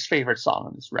my least favorite song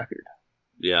on this record.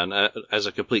 Yeah, and as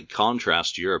a complete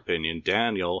contrast to your opinion,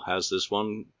 Daniel has this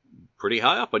one pretty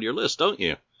high up on your list, don't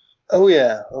you? Oh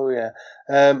yeah.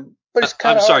 But it's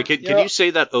kind of. I'm sorry. Can you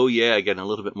say that? Oh yeah, again, a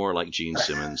little bit more like Gene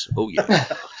Simmons. Oh yeah.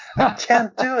 I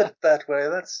can't do it that way.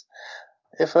 That's.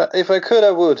 If I could,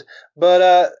 I would.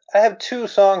 But I have 2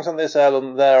 songs on this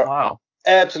album that are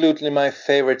absolutely my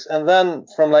favorites. And then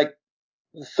from like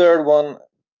the third one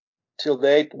till the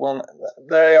 8th one,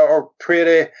 they are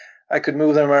pretty, I could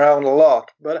move them around a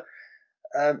lot. But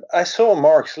I saw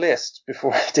Mark's list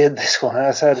before I did this one.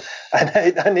 I said,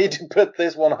 I need to put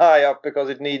this one high up because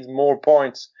it needs more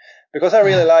points. Because I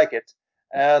really like it.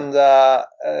 And I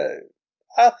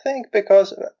think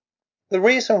because the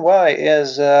reason why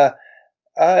is...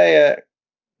 I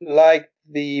like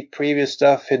the previous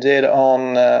stuff he did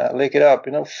on Lick It Up.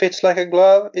 Fits Like a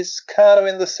Glove is kind of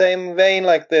in the same vein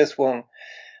like this one.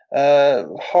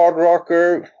 Hard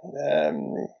rocker,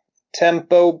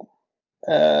 tempo,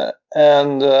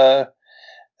 and the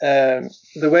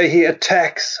way he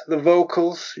attacks the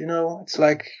vocals. It's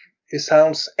like It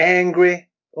sounds angry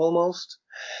almost.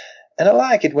 And I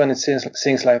like it when it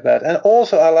sings like that. And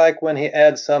also I like when he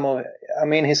adds some of, I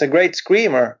mean, he's a great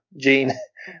screamer, Gene,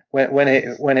 when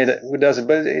he does it,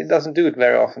 but he doesn't do it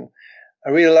very often. I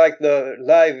really like the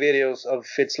live videos of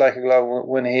Fits Like a Glove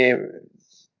when he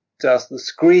does the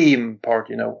scream part,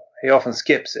 you know. He often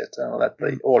skips it and let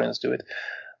the audience do it.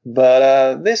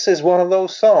 But this is one of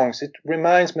those songs. It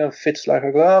reminds me of Fits Like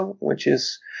a Glove, which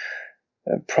is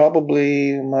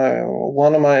probably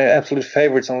one of my absolute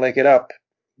favorites on Lick It Up.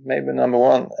 Maybe number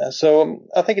one. So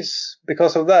I think it's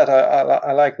because of that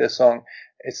I like this song.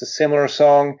 It's a similar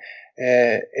song.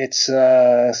 It's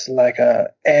like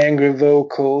angry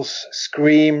vocals,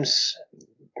 screams,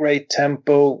 great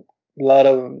tempo, a lot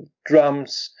of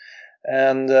drums,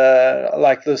 and I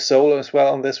like the solo as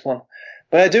well on this one.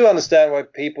 But I do understand why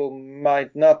people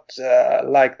might not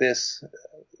like this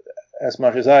as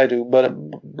much as I do.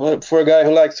 But for a guy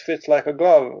who likes Fits Like a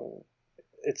Glove,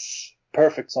 it's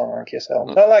perfect song on Kiss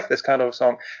album. I like this kind of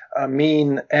song, a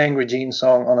mean, angry Gene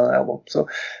song on an album. So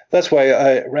that's why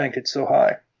I ranked it so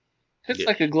high. Fits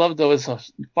Like a Glove, though, is a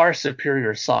far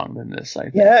superior song than this, I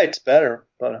think. Yeah, it's better,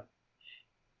 but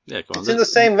it's in the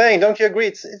same vein. Don't you agree?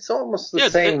 It's almost the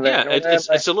same vein. Yeah,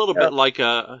 it's a little bit like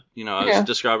I was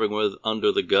describing with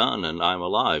Under the Gun and I'm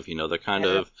Alive. You know, they're kind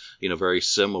of very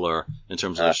similar in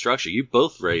terms of their structure. You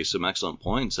both raised some excellent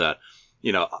points that,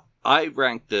 you know, I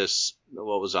ranked this,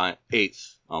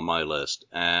 8th on my list,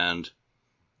 and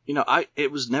you know,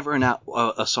 it was never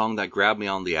a song that grabbed me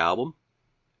on the album.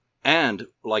 And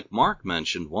like Mark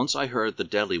mentioned, once I heard the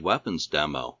Deadly Weapons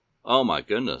demo, oh my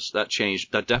goodness, that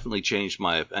definitely changed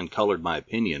and colored my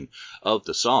opinion of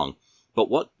the song. But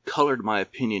what colored my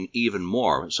opinion even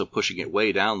more, so pushing it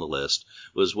way down the list,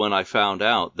 was when I found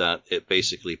out that it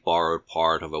basically borrowed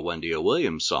part of a Wendy O.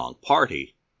 Williams song,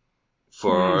 Party,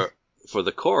 for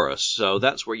the chorus. So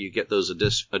that's where you get those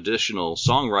additional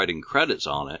songwriting credits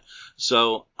on it.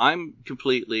 So I'm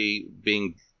completely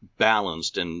being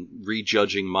balanced and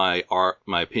rejudging my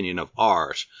opinion of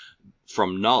art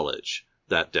from knowledge.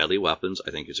 That Deadly Weapons,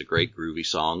 I think, is a great groovy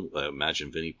song.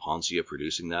 Imagine Vinnie Poncia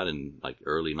producing that in like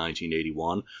early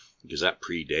 1981, because that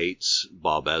predates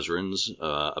Bob Ezrin's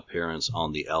appearance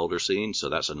on the Elder Scene. So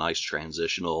that's a nice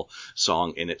transitional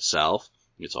song in itself.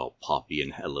 It's all poppy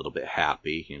and a little bit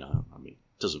happy, you know. I mean,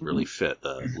 it doesn't really fit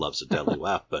Love's a Deadly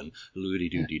Weapon,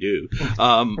 loody-doody-doo.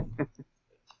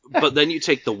 But then you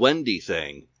take the Wendy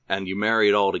thing and you marry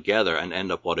it all together and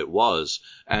end up what it was,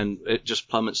 and it just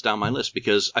plummets down my list,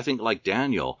 because I think, like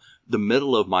Daniel, the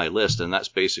middle of my list, and that's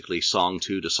basically song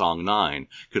 2 to song 9,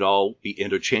 could all be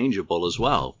interchangeable as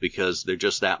well, because they're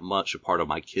just that much a part of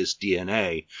my Kiss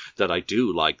DNA that I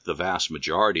do like the vast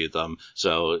majority of them.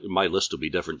 So my list will be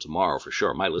different tomorrow for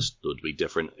sure. My list would be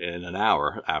different in an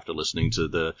hour after listening to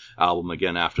the album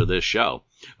again after this show.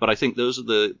 But I think those are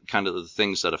the kind of the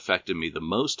things that affected me the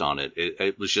most on it.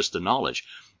 It was just the knowledge.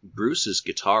 Bruce's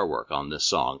guitar work on this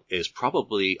song is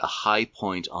probably a high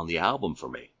point on the album for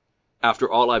me. After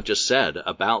all I've just said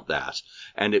about that,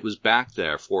 and it was back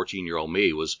there, 14-year-old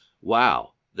me was,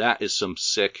 wow, that is some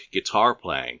sick guitar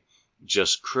playing,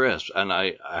 just crisp, and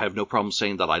I have no problem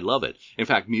saying that I love it. In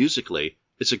fact, musically,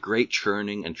 it's a great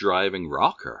churning and driving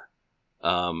rocker.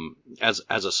 As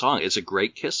a song, it's a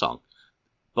great Kiss song,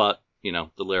 but you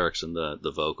know, the lyrics and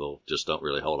the vocal just don't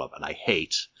really hold up, and I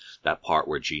hate that part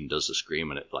where Gene does the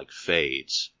scream and it like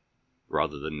fades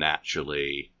rather than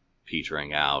naturally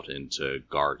petering out into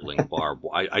gargling barbed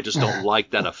wire. I just don't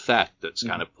like that effect that's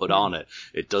kind of put on it.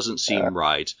 It doesn't seem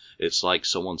right. It's like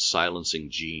someone silencing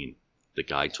Gene, the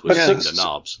guy twisting the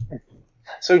knobs.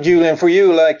 So Julian, for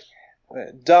you, like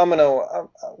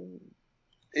Domino,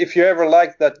 if you ever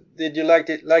liked that, did you like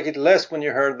it less when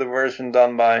you heard the version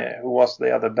done by, who was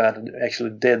the other band who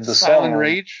actually did the song? Silent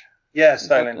Rage? Yeah,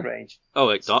 Silent Rage. Oh,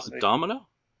 wait, Domino?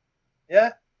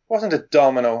 Yeah, wasn't it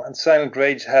Domino? And Silent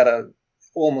Rage had a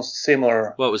almost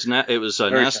similar. Well, it was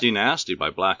Nasty Nasty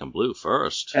by Black and Blue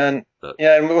first. And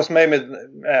and it was maybe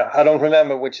I don't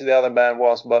remember which the other band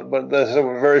was, but there's a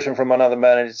version from another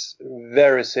band. And it's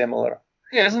very similar.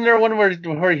 Yeah, isn't there one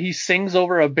where he sings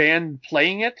over a band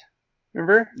playing it?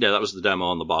 Remember? Yeah, that was the demo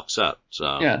on the box set.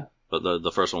 So yeah, but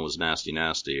the first one was Nasty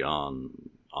Nasty on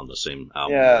the same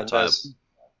album. Yeah,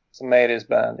 it's a Maid's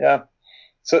band. Yeah.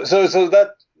 So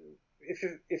that.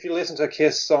 If you listen to a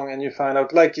Kiss song and you find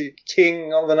out, like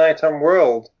King of the Nighttime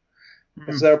World,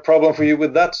 is there a problem for you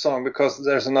with that song because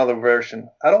there's another version?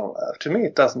 To me,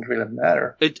 it doesn't really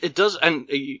matter. It does, and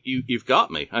you've got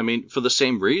me. I mean, for the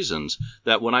same reasons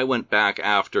that when I went back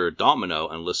after Domino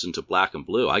and listened to Black and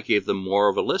Blue, I gave them more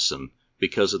of a listen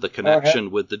because of the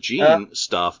connection with the Gene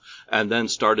stuff, and then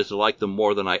started to like them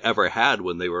more than I ever had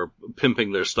when they were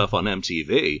pimping their stuff on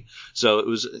MTV.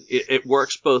 So it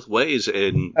works both ways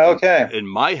in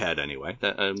my head anyway.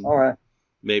 All right.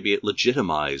 Maybe it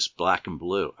legitimized Black and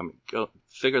Blue. I mean, go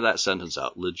figure that sentence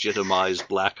out. Legitimized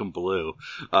Black and Blue.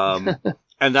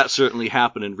 And that certainly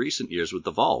happened in recent years with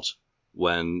The Vault,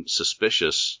 when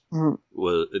Suspicious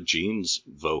was Gene's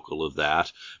vocal of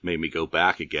that made me go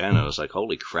back again. And I was like,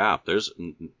 holy crap,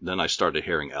 then I started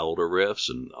hearing Elder riffs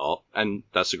and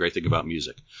that's the great thing about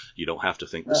music. You don't have to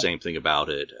think the same thing about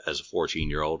it as a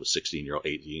 14-year-old, a 16-year-old,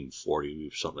 18,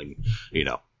 40, something,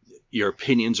 your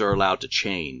opinions are allowed to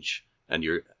change, and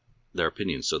their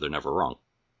opinions, so they're never wrong.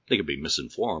 They can be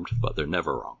misinformed, but they're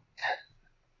never wrong.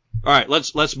 All right,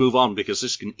 let's move on, because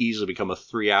this can easily become a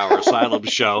 3-hour Asylum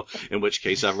show, in which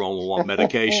case everyone will want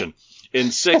medication. In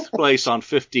 6th place on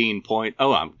 15 points,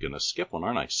 I'm going to skip one,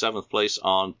 aren't I? 7th place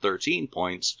on 13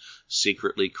 points,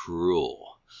 Secretly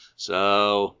Cruel.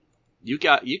 So, you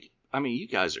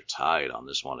guys are tied on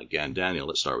this one again. Daniel,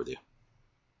 let's start with you.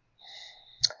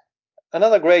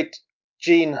 Another great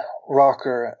Gene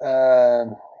rocker,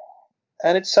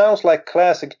 and it sounds like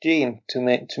classic Gene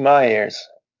to my ears.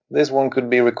 This one could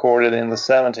be recorded in the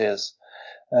 70s.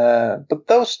 But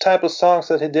those type of songs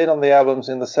that he did on the albums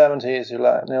in the 70s,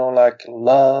 like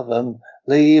Love 'Em,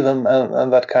 Leave 'Em,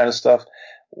 and that kind of stuff,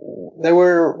 they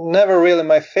were never really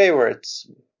my favorites,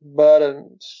 but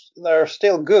they're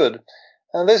still good.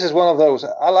 And this is one of those.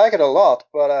 I like it a lot,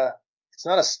 but it's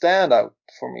not a standout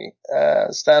for me,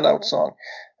 standout song.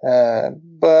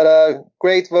 But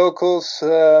great vocals,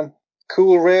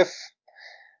 cool riff,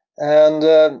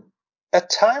 and at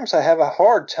times I have a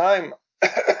hard time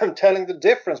telling the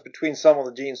difference between some of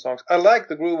the Gene songs. I like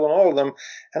the groove on all of them,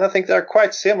 and I think they're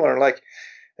quite similar, like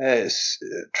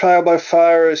Trial by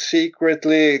Fire,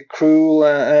 Secretly Cruel,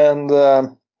 and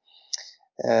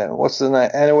what's the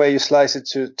name? Anyway, you slice it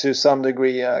to some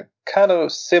degree, kind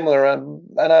of similar, and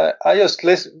I just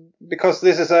listen, because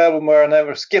this is an album where I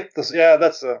never skip this. Yeah,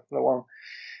 that's the one.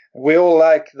 We all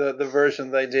like the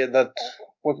version they did. That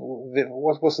what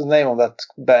was the name of that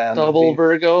band? Double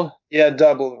Virgo. Yeah,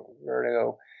 Double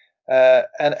Virgo.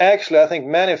 And actually, I think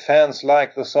many fans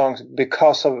like the songs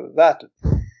because of that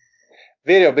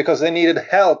video, because they needed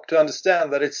help to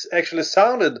understand that it's actually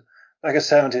sounded like a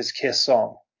 70s Kiss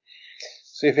song.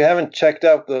 So if you haven't checked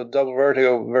out the Double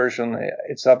Vertigo version,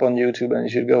 it's up on YouTube, and you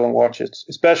should go and watch it.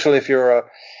 Especially if you're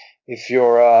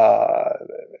a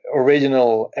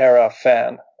original era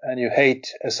fan and you hate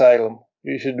Asylum,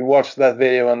 you should watch that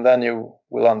video, and then you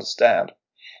will understand.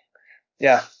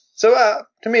 Yeah. So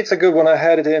to me, it's a good one. I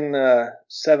had it in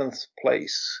 7th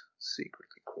place,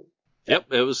 Secretly Cool. Yep,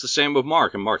 it was the same with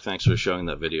Mark. And Mark, thanks for showing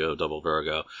that video, Double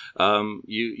Virgo.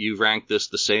 You ranked this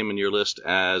the same in your list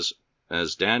as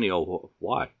Daniel.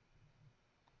 Why?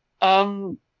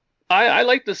 I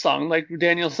like this song. Like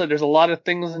Daniel said, there's a lot of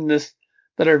things in this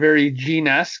that are very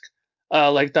Gene-esque.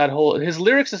 Like that his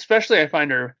lyrics especially, I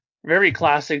find, are very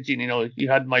classic Gene. You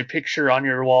had my picture on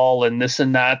your wall and this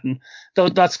and that, and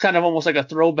that's kind of almost like a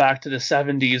throwback to the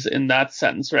 70s in that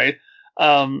sense, right?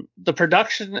 The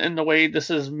production and the way this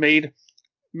is made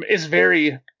is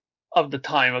very of the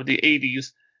time, of the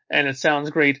 80s, and it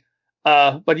sounds great.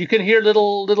 But you can hear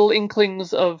little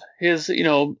inklings of his,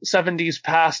 70s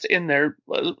past in there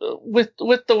with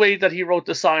the way that he wrote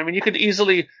the song. I mean, you could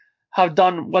easily have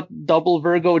done what Double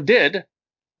Virgo did,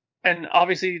 and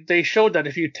obviously they showed that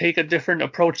if you take a different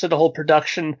approach to the whole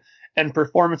production and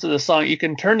performance of the song, you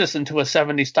can turn this into a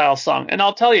 70s style song. And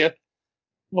I'll tell you,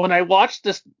 when I watched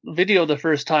this video the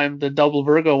first time, the Double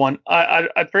Virgo one, I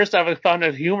at first I found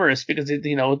it humorous because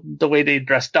the way they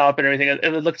dressed up and everything,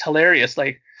 it looked hilarious.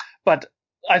 But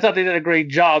I thought they did a great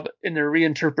job in their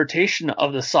reinterpretation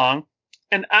of the song.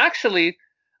 And actually,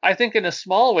 I think in a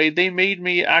small way, they made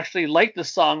me actually like the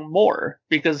song more,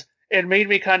 because it made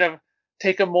me kind of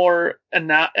take a more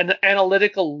an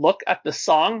analytical look at the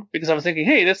song, because I was thinking,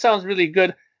 hey, this sounds really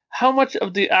good. How much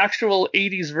of the actual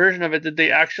 80s version of it did they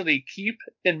actually keep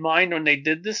in mind when they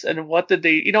did this? And what did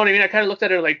they, you know what I mean? I kind of looked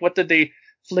at it like, what did they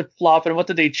flip flop and what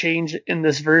did they change in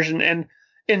this version? And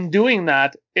in doing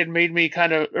that, it made me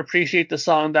kind of appreciate the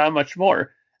song that much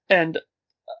more. And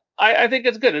I think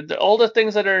it's good. All the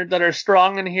things that are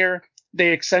strong in here,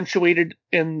 they accentuated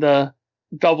in the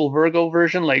Double Virgo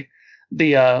version. Like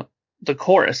the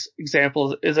chorus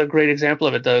example is a great example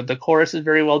of it. The chorus is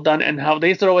very well done, and how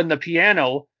they throw in the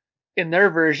piano in their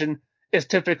version is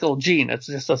typical Gene. It's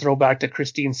just a throwback to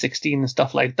Christine 16 and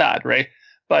stuff like that, right?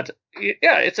 But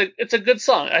yeah, it's a good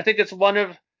song. I think it's one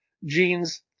of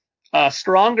Gene's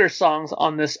stronger songs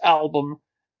on this album,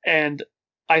 and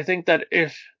I think that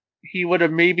if he would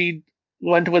have maybe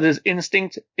went with his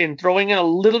instinct in throwing in a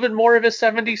little bit more of his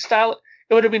 70s style,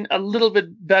 it would have been a little bit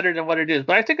better than what it is.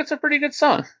 But I think it's a pretty good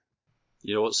song.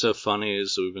 You know what's so funny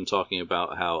is we've been talking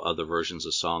about how other versions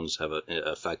of songs have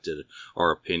affected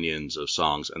our opinions of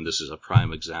songs, and this is a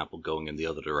prime example going in the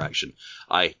other direction.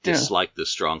 I disliked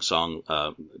this song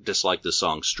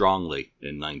strongly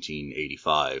in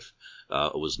 1985.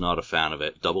 Was not a fan of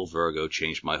it. Double Virgo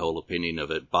changed my whole opinion of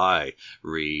it by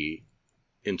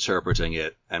reinterpreting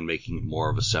it and making it more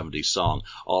of a 70s song.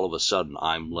 All of a sudden,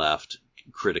 I'm left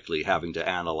critically having to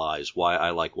analyze why I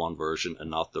like one version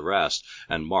and not the rest.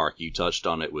 And Mark, you touched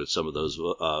on it with some of those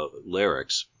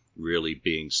lyrics really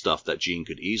being stuff that Gene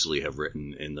could easily have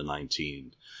written in the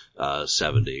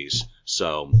 1970s.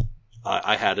 So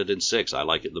I had it in 6. I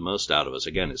like it the most out of us.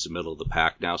 Again, it's the middle of the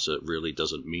pack now, so it really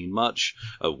doesn't mean much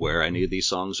of where any of these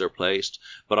songs are placed.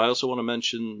 But I also want to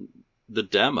mention the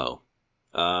demo.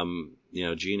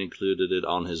 Gene included it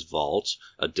on his vault,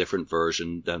 a different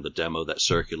version than the demo that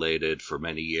circulated for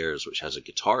many years, which has a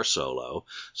guitar solo.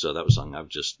 So that was something I've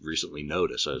just recently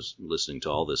noticed. I was listening to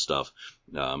all this stuff,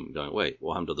 going, wait,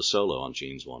 what happened to the solo on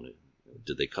Gene's one?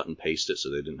 Did they cut and paste it so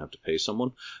they didn't have to pay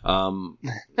someone?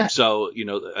 So,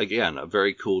 again, a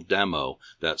very cool demo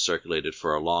that circulated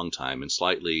for a long time in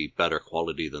slightly better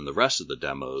quality than the rest of the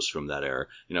demos from that era.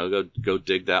 Go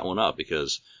dig that one up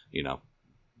because,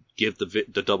 give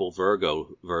the Double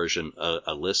Virgo version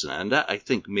a listen. And that, I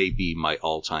think, may be my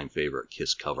all-time favorite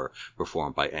Kiss cover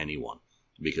performed by anyone.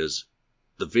 Because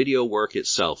the video work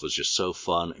itself was just so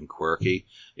fun and quirky.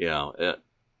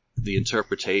 The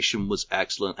interpretation was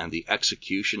excellent, and the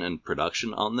execution and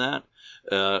production on that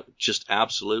just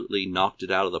absolutely knocked it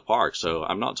out of the park. So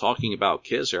I'm not talking about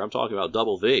Kiss here. I'm talking about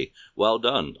Double V. Well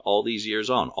done. All these years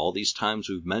on. All these times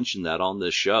we've mentioned that on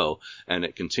this show, and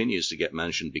it continues to get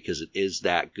mentioned because it is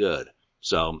that good.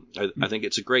 So I think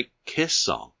it's a great Kiss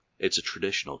song. It's a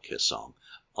traditional Kiss song.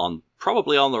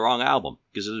 Probably on the wrong album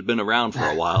because it had been around for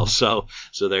a while. So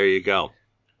there you go.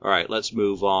 All right, let's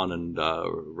move on and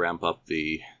ramp up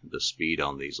the speed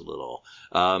on these a little.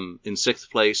 In 6th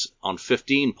place, on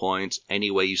 15 points, Any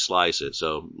Way You Slice It.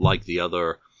 So like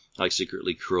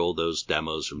Secretly Cruel, those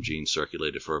demos from Gene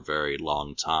circulated for a very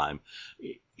long time.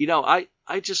 I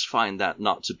just find that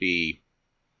not to be,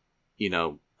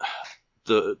 the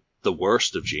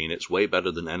worst of Gene. It's way better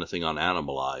than anything on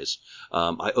Animalize.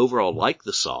 I overall like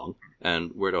the song,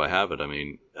 and where do I have it? I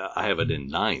mean, I have it in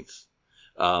 9th.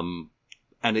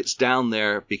 And it's down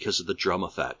there because of the drum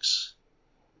effects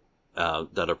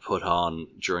that are put on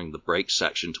during the break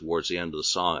section towards the end of the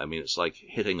song. I mean, it's like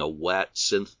hitting a wet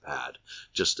synth pad.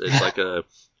 It's like an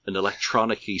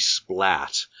electronic-y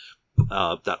splat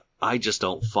that I just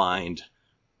don't find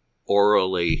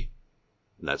orally,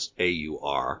 and that's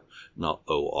A-U-R, not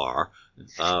O-R,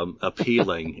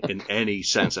 appealing in any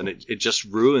sense. And it just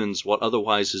ruins what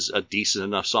otherwise is a decent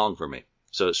enough song for me.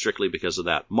 So it's strictly because of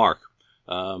that. Mark.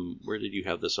 Where did you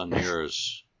have this on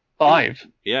yours? 5.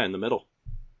 Yeah, in the middle.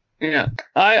 Yeah,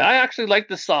 I actually like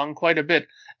this song quite a bit,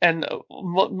 and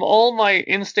all my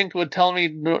instinct would tell me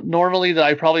normally that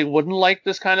I probably wouldn't like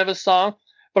this kind of a song,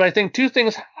 but I think two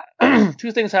things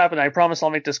happen. I promise I'll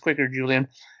make this quicker, Julian.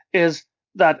 Is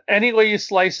that Any Way You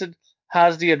Slice It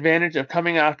has the advantage of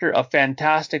coming after a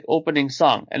fantastic opening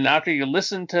song, and after you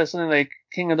listen to something like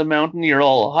King of the Mountain, you're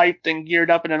all hyped and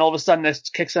geared up, and then all of a sudden it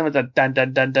kicks in with a dun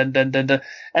dun dun dun dun dun dun,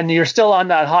 and you're still on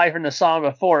that high from the song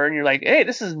before, and you're like, hey,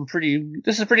 this is pretty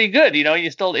good,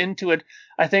 you're still into it.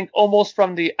 I think almost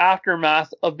from the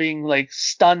aftermath of being like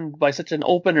stunned by such an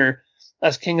opener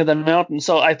as King of the Mountain.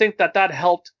 So I think that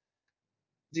helped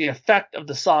the effect of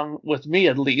the song with me,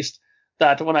 at least.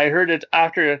 That when I heard it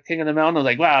after King of the Mountain, I was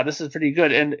like, wow, this is pretty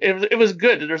good. And it was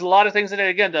good. There's a lot of things in it,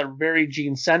 again, that are very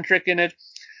Gene-centric in it.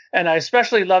 And I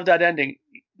especially love that ending,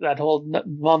 that whole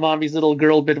Mommy's Little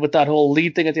Girl bit with that whole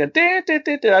lead thing at the end,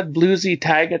 that bluesy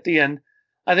tag at the end.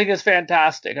 I think it's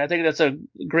fantastic. I think that's a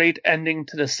great ending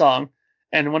to the song,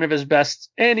 and one of his best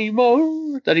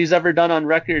anymore that he's ever done on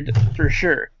record for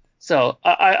sure. So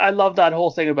I love that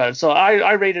whole thing about it. So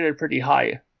I rated it pretty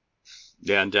high.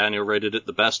 Yeah, and Daniel rated it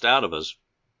the best out of us.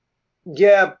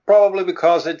 Yeah, probably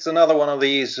because it's another one of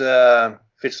these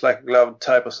fits like a glove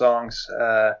type of songs.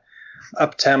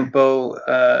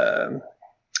 Up-tempo,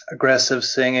 aggressive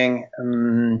singing.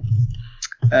 And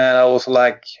I also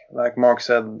like Mark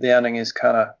said, the ending is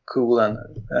kind of cool and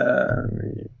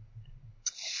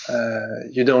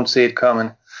you don't see it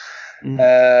coming. But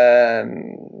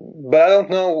I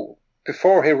don't know.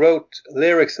 Before he wrote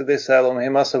lyrics to this album, he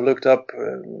must have looked up,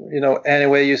 Any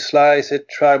Way You Slice It,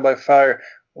 Trial by Fire.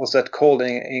 What's that called in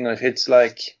English? It's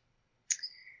like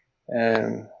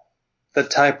the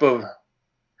type of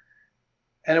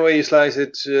Anyway you slice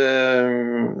it,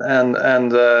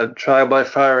 and Trial by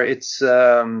Fire. It's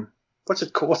what's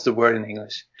it called? What's the word in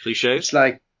English? Cliches? It's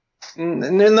like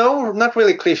no, not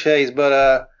really cliches,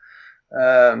 but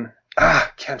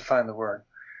can't find the word.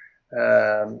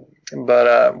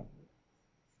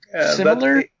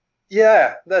 Similar?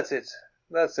 Yeah, that's it.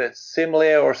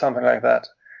 Simile or something like that.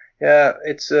 Yeah,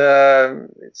 it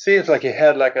seems like he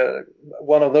had like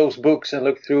one of those books and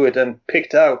looked through it and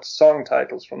picked out song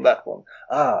titles from that one.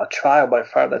 A Trial by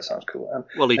Fire, that sounds cool.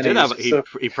 Well,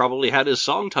 he probably had his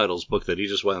song titles book that he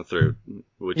just went through.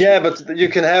 But you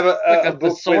can have a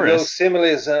book thesaurus with those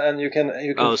similes, and you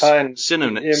can find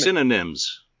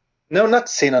synonyms. No, not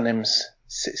synonyms.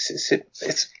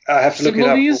 I have to look it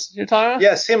up. Similes, you're talking about?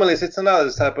 Yeah, similes. It's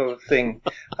another type of thing.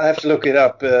 I have to look it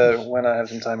up when I have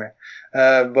some time here.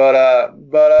 But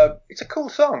it's a cool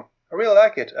song. I really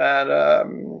like it.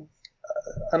 And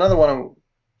another one of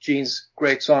Gene's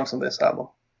great songs on this album.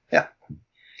 Yeah.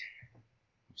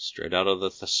 Straight out of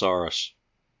the thesaurus.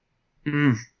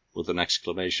 Mm. With an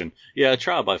exclamation. Yeah,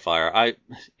 Trial by Fire.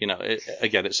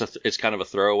 It's kind of a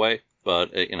throwaway,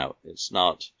 but it's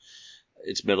not.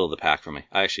 It's middle of the pack for me.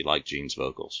 I actually like Gene's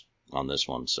vocals on this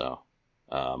one, so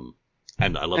and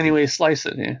I love. Anyway, you slice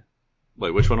it. Yeah.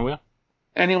 Wait, which one are we on?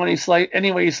 Any way you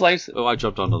slice it. Oh, I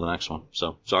jumped onto the next one.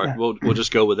 So sorry. Yeah. We'll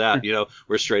just go with that.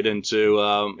 We're straight into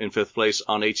in 5th place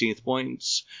on 18th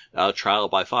points. Trial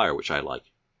by Fire, which I like.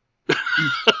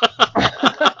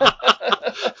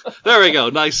 There we go.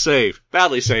 Nice save.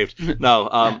 Badly saved.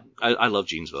 No, I love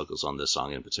Gene's vocals on this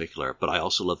song in particular, but I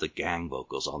also love the gang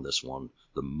vocals on this one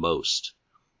the most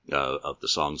of the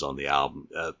songs on the album.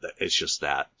 It's just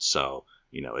that. So,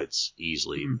 it's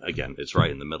easily, again, it's right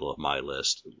in the middle of my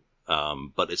list.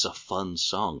 But it's a fun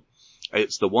song.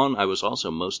 It's the one I was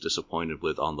also most disappointed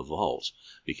with on the Vault,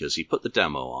 because he put the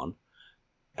demo on,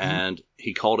 and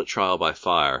he called it Trial by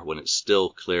Fire when it's still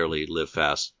clearly Live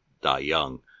Fast, Die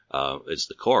Young. It's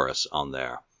the chorus on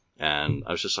there. And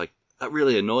I was just like, that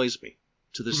really annoys me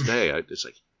to this day.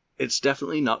 It's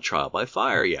definitely not Trial by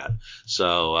Fire yet.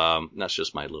 So, that's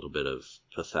just my little bit of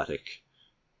pathetic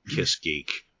Kiss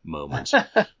geek moment.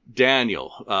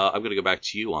 Daniel, I'm going to go back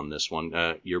to you on this one.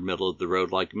 You're middle of the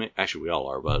road like me. Actually, we all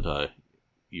are, but,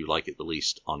 you like it the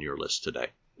least on your list today.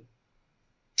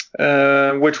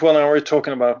 Which one are we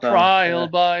talking about now? Trial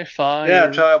by Fire. Yeah,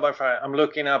 Trial by Fire. I'm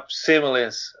looking up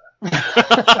similes.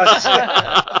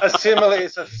 A simile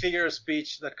is a figure of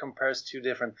speech that compares two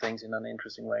different things in an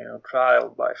interesting way.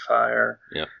 Trial by Fire,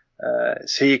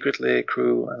 secretly,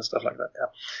 crew, and stuff like that. Yeah.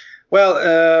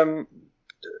 Well,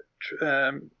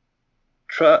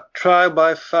 Trial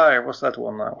by Fire. What's that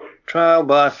one now? Trial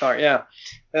by Fire. Yeah.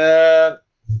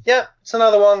 Yeah, it's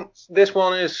another one. This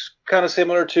one is kind of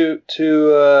similar to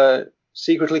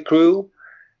Secretly Crew.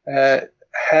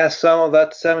 Has some of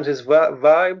that 70s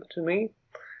vibe to me.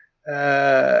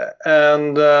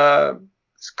 And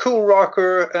it's a cool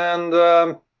rocker, and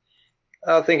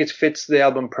I think it fits the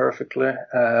album perfectly.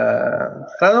 I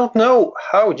don't know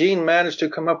how Gene managed to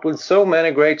come up with so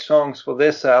many great songs for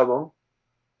this album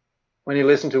when you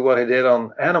listen to what he did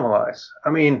on Animalize. I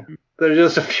mean, there's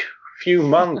just a few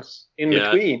months in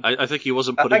between. I think he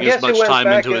wasn't putting as much time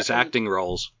into his acting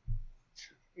roles.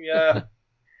 Yeah.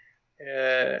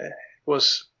 It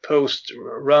was post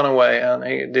Runaway, and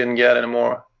he didn't get any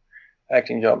more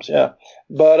acting jobs, yeah.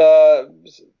 But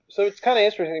so it's kind of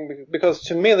interesting because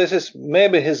to me this is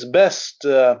maybe his best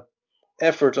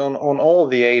effort on all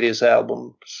the 80s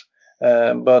albums.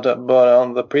 But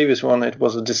on the previous one it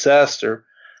was a disaster.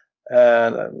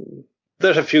 And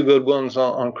there's a few good ones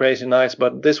on Crazy Nights,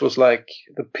 but this was like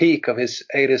the peak of his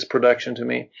 80s production to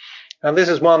me. And this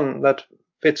is one that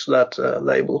fits that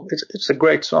label. It's a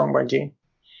great song by Gene.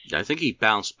 I think he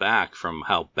bounced back from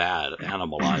how bad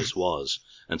Animalize was.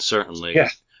 And certainly,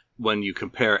 when you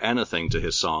compare anything to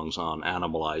his songs on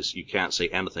Animalize, you can't say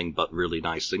anything but really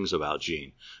nice things about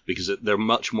Gene, because they're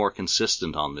much more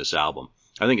consistent on this album.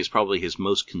 I think it's probably his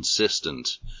most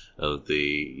consistent of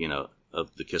the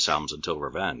Kiss albums until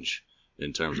Revenge,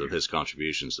 in terms of his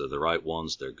contributions. They're the right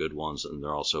ones, they're good ones, and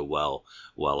they're also well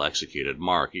executed.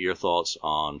 Mark, your thoughts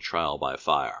on Trial by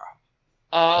Fire?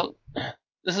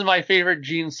 This is my favorite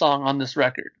Gene song on this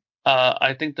record.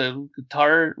 I think the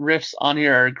guitar riffs on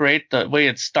here are great. The way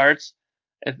it starts,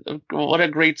 what a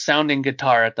great sounding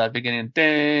guitar at that beginning.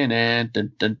 It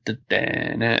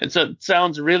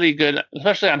sounds really good,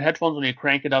 especially on headphones when you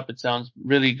crank it up. It sounds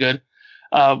really good.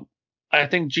 I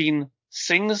think Gene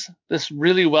sings this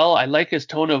really well. I like his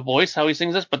tone of voice, how he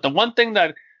sings this. But the one thing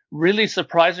that really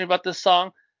surprised me about this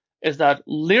song is that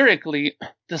lyrically,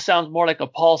 this sounds more like a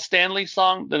Paul Stanley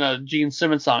song than a Gene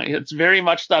Simmons song. It's very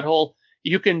much that whole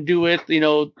you can do it,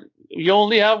 you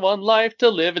only have one life to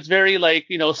live. It's very like,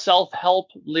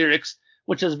 self-help lyrics,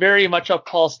 which is very much of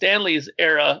Paul Stanley's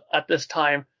era at this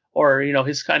time, or,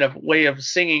 his kind of way of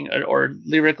singing or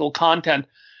lyrical content.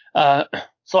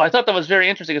 So I thought that was very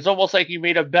interesting. It's almost like you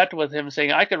made a bet with him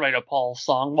saying, I could write a Paul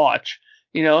song, watch,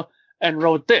 and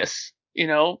wrote this,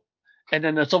 and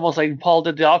then it's almost like Paul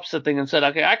did the opposite thing and said,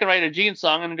 okay, I can write a Gene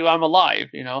song and do I'm Alive,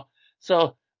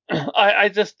 So I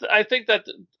think that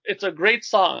it's a great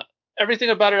song. Everything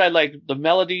about it, I like the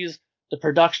melodies, the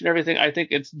production, everything. I think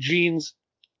it's Gene's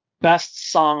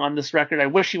best song on this record. I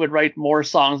wish he would write more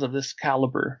songs of this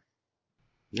caliber.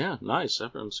 Yeah, nice.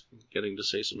 Everyone's getting to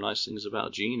say some nice things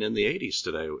about Gene in the 80s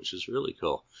today, which is really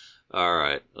cool. All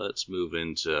right, let's move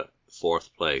into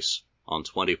fourth place on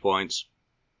 20 points.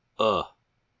 All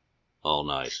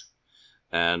Night.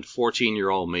 And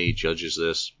 14-year-old me judges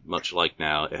this, much like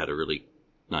now. It had a really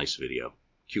nice video.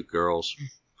 Cute girls.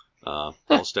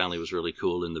 Paul Stanley was really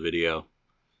cool in the video.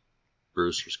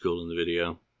 Bruce was cool in the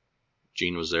video.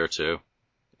 Gene was there too.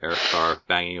 Eric Carr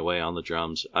banging away on the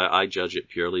drums. I judge it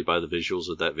purely by the visuals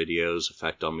of that video's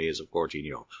effect on me as a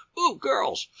 14-year-old. Ooh,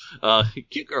 girls!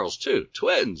 Cute girls too.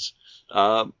 Twins!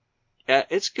 Yeah,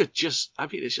 it's good.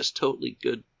 It's just totally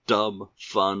good, dumb,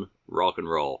 fun rock and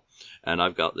roll. And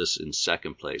I've got this in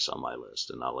second place on my list,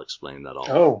 and I'll explain that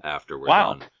all after we're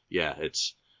done. Yeah,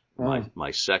 it's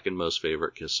my second most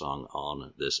favorite Kiss song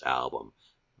on this album.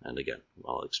 And again,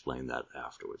 I'll explain that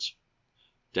afterwards.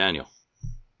 Daniel.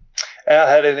 I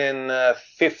had it in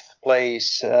fifth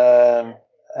place, and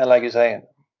like you say,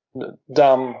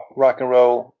 dumb rock and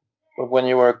roll. But when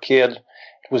you were a kid,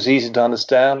 it was easy to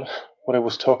understand what it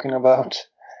was talking about,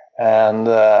 and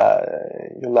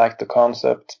you liked the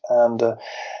concept. And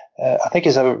I think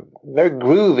it's a very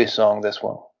groovy song, this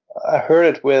one. I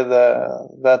heard it with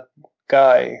that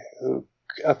guy who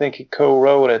I think he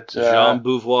co-wrote it. Jean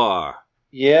Beauvoir.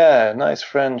 Yeah, nice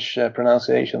French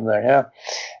pronunciation there,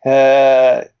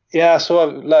 yeah. Yeah, I saw a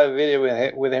live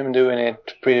video with him doing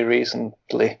it pretty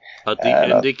recently. At the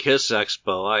Indie Kiss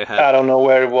Expo, I don't know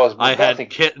where it was. But I had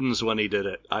kittens when he did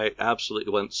it. I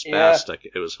absolutely went spastic.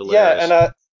 Yeah. It was hilarious.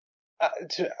 Yeah,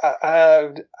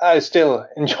 and I still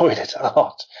enjoyed it a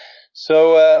lot.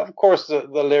 So, of course, the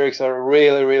lyrics are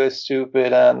really, really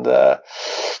stupid, and the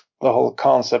whole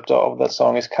concept of that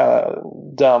song is kind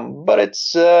of dumb. But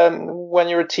it's when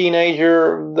you're a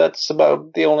teenager, that's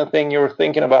about the only thing you're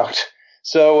thinking about.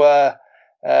 So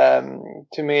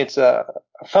to me, it's a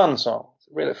fun song. It's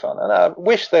really fun, and I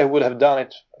wish they would have done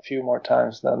it a few more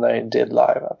times than they did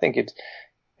live. I think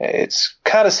it's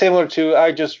kind of similar to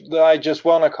I Just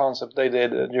Wanna concept they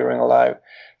did during Alive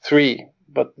 3,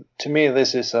 but to me,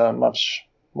 this is a much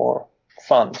more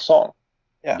fun song.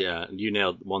 Yeah, you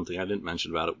nailed one thing I didn't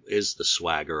mention about it is the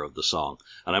swagger of the song,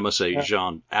 and I must say,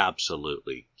 Jean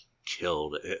absolutely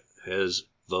killed it. His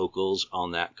vocals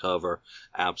on that cover,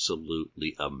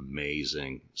 absolutely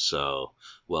amazing. So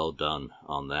well done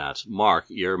on that. Mark,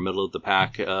 you're middle of the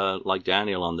pack like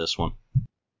Daniel on this one.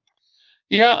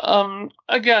 Yeah,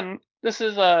 again, this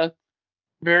is a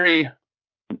very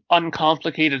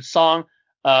uncomplicated song.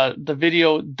 The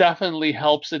video definitely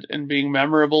helps it in being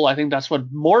memorable. I think that's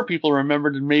what more people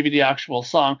remember than maybe the actual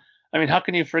song. I mean, how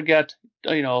can you forget,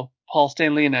 Paul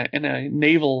Stanley in a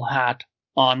naval hat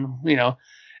on,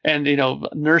 and,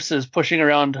 nurses pushing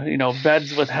around,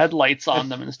 beds with headlights on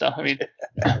them and stuff. I mean,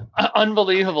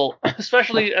 unbelievable,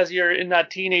 especially as you're in that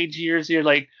teenage years. You're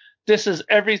like, this is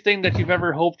everything that you've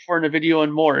ever hoped for in a video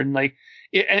and more. And like,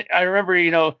 I remember,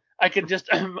 I could just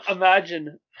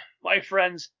imagine my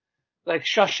friends like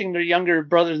shushing their younger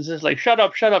brothers and sisters, like, shut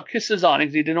up, Kiss is on,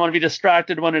 because he didn't want to be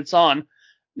distracted when it's on,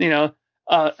 but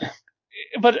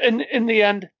in the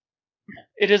end,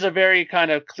 it is a very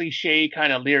kind of cliche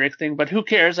kind of lyric thing, but who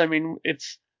cares? I mean,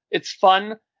 it's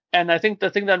fun. And I think the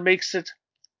thing that makes it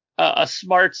a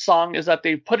smart song is that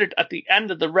they put it at the end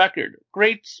of the record.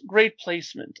 Great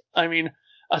placement. I mean,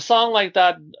 a song like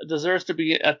that deserves to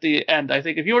be at the end. I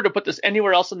think if you were to put this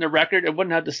anywhere else in the record, it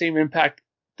wouldn't have the same impact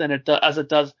as it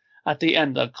does at the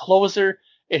end. The closer,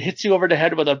 it hits you over the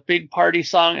head with a big party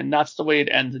song, and that's the way it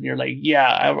ends. And you're like, yeah,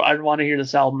 I want to hear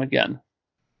this album again.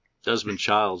 Desmond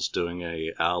Child's doing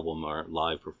a album or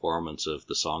live performance of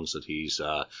the songs that he's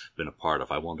been a part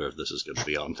of. I wonder if this is going to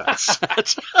be on that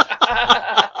set.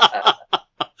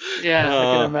 Yeah,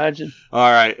 I can imagine.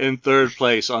 All right, in third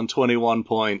place on 21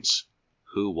 points,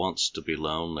 Who Wants to Be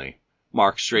Lonely?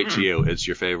 Mark, straight to you. It's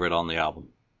your favorite on the album.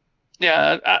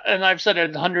 Yeah, and I've said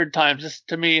it 100 times. This,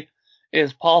 to me,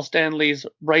 is Paul Stanley's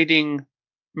writing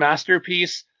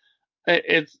masterpiece.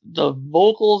 The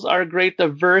vocals are great. The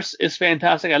verse is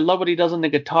fantastic. I love what he does on the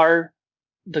guitar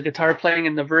the guitar playing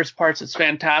in the verse parts is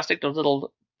fantastic. Those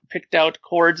little picked out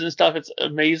chords and stuff, it's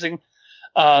amazing.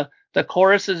 The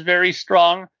chorus is very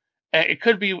strong. It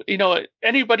could be,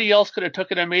 anybody else could have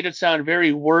took it and made it sound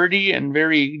very wordy and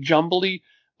very jumbly,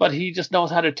 but he just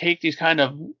knows how to take these kind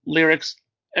of lyrics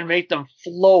and make them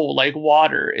flow like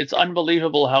water. It's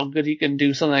unbelievable how good he can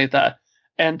do something like that.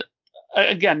 And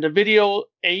again, the video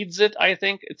aids it, I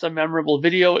think. It's a memorable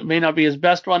video. It may not be his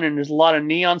best one, and there's a lot of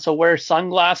neon, so wear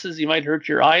sunglasses. You might hurt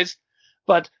your eyes.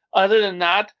 But other than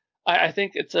that, I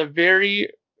think it's a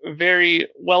very, very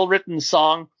well-written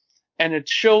song, and it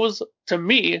shows, to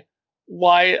me,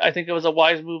 why I think it was a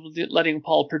wise move letting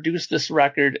Paul produce this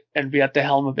record and be at the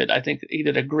helm of it. I think he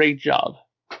did a great job.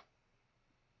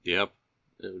 Yep.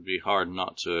 It would be hard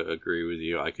not to agree with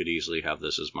you. I could easily have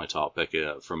this as my top pick.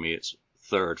 For me, it's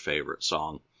third favorite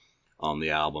song on the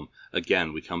album.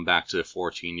 Again, we come back to the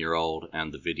 14-year-old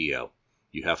and the video.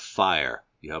 You have fire.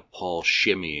 You have Paul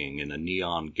shimmying in a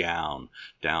neon gown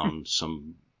down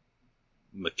some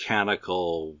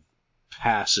mechanical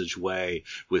passageway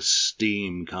with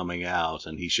steam coming out,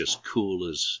 and he's just cool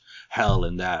as hell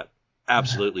in that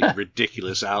absolutely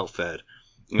ridiculous outfit.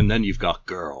 And then you've got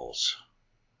girls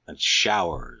and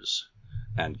showers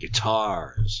and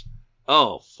guitars.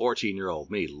 Oh,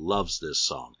 14-year-old me loves this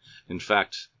song. In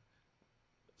fact,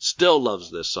 still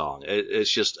loves this song. It's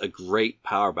just a great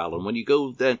power ballad. And when you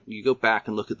go back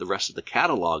and look at the rest of the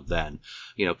catalog then,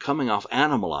 coming off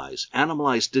Animalize.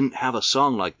 Animalize didn't have a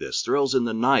song like this. Thrills in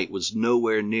the Night was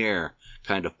nowhere near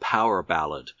kind of power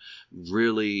ballad.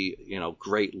 Really,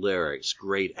 great lyrics,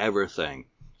 great everything.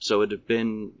 So it had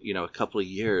been, a couple of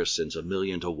years since A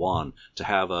Million to One to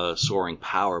have a soaring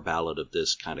power ballad of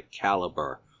this kind of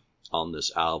caliber on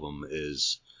this album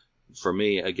is, for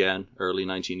me, again, early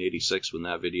 1986 when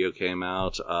that video came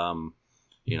out, I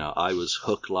was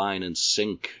hook, line, and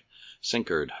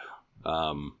sinkered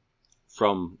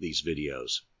from these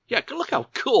videos. Yeah, look how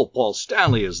cool Paul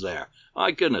Stanley is there.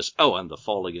 My goodness. Oh, and the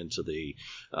falling into the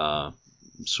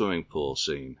swimming pool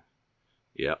scene.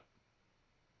 Yep.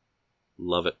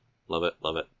 Love it, love it,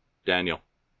 love it. Daniel.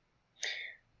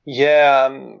 Yeah,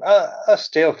 I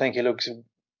still think he looks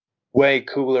way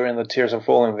cooler in the Tears Are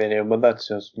Falling video, but that's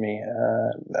just me.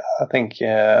 I think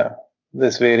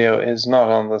this video is not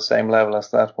on the same level as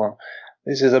that one.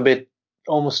 This is a bit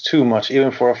almost too much,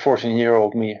 even for a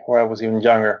 14-year-old me, where I was even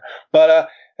younger. But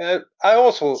I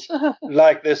also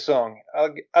like this song.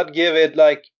 I'd give it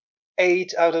like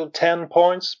 8 out of 10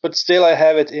 points, but still I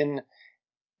have it in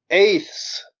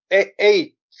eighth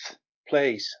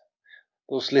place.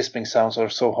 Those lisping sounds are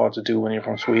so hard to do when you're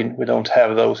from Sweden. We don't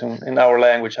have those in our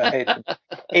language. I hate them.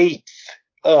 Eighth.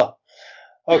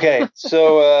 Okay.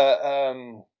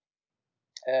 So,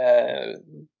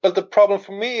 but the problem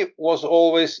for me was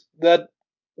always that,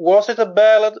 was it a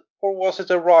ballad or was it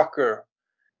a rocker?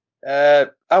 I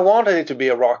wanted it to be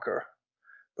a rocker,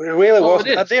 but it really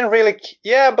wasn't. I didn't really.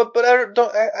 Yeah, but I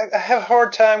have a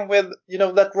hard time with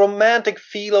that romantic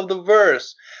feel of the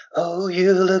verse. Oh,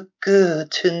 you look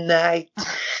good tonight,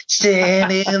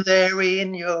 standing there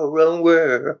in your own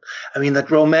world. I mean, that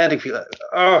romantic feel.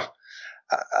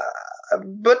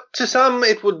 But to some,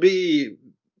 it would be.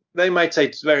 They might say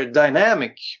it's very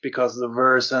dynamic because the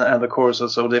verse and the chorus are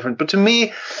so different. But to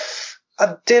me,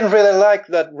 I didn't really like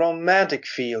that romantic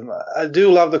feel. I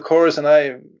do love the chorus, and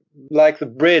I like the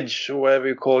bridge, or whatever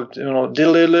you call it.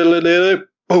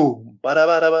 Boom,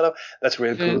 bada. That's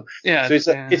really cool. Yeah.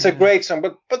 So it's a great song,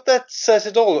 but that says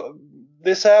it all.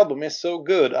 This album is so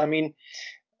good. I mean,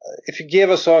 if you give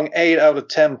a song 8 out of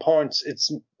 10 points,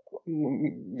 it's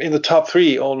in the top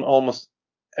 3 on almost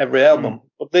every album.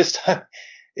 But this time,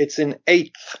 it's in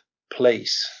 8th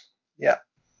place. Yeah.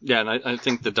 Yeah, and I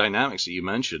think the dynamics that you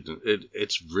mentioned,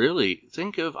 it's really,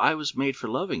 think of I Was Made for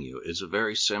Loving You. It's a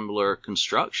very similar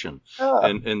construction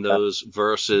in those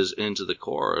verses into the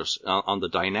chorus on the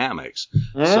dynamics.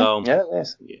 So,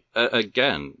 yes.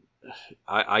 Again,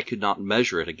 I could not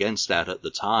measure it against that at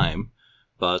the time,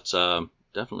 but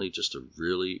definitely just a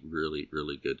really, really,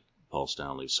 really good Paul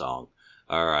Stanley song.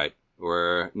 All right,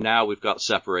 we've got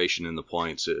separation in the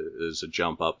points. Is a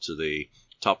jump up to the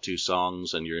top 2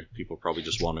 songs, and people are probably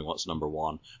just wondering what's number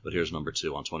 1, but here's number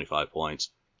 2 on 25 points.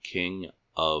 King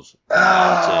of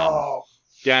Mountain. Oh.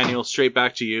 Daniel, straight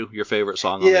back to you. Your favorite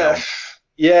song on the album.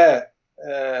 Yeah.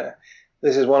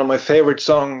 This is one of my favorite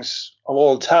songs of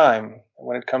all time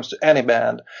when it comes to any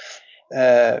band.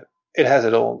 It has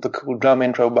it all. The cool drum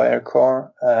intro by Eric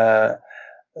Carr,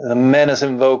 the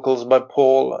menacing vocals by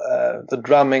Paul, the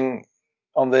drumming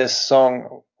on this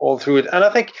song all through it. And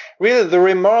I think really the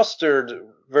remastered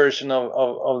version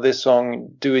of this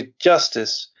song do it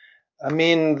justice. I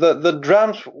mean, the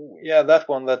drums, yeah, that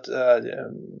one that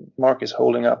Mark is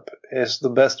holding up is the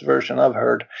best version I've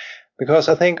heard. Because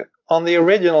I think on the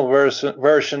original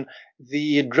version,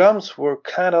 the drums were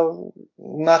kind of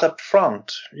not up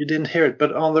front. You didn't hear it.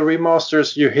 But on the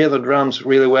remasters, you hear the drums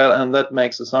really well, and that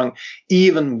makes the song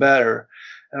even better.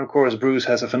 And of course, Bruce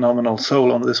has a phenomenal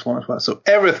soul on this one as well. So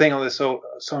everything on this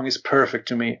song is perfect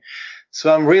to me.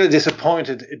 So I'm really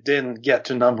disappointed it didn't get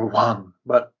to number one,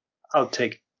 but I'll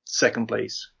take second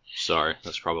place. Sorry,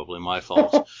 that's probably my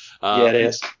fault. Yeah, it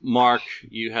is. Mark,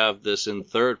 you have this in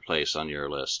third place on your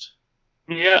list.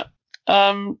 Yeah.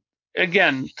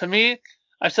 Again, to me,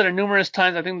 I've said it numerous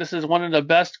times, I think this is one of the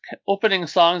best opening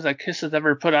songs that Kiss has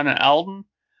ever put on an album.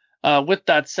 With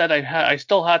that said, I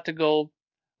still had to go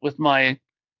with my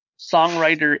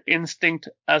songwriter instinct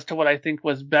as to what I think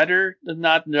was better than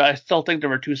that. I still think there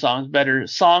were two songs better,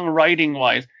 songwriting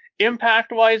wise.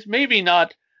 Impact wise, maybe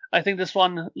not. I think this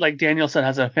one, like Daniel said,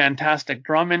 has a fantastic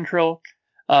drum intro.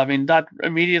 I mean, that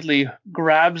immediately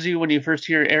grabs you when you first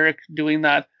hear Eric doing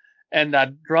that, and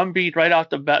that drum beat right off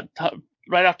the top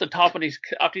when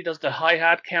after he does the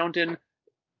hi-hat count in,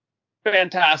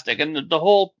 fantastic. And the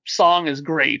whole song is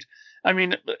great. I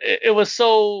mean, it was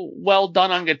so well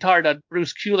done on guitar that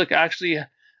Bruce Kulick actually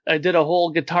did a whole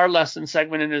guitar lesson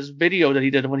segment in his video that he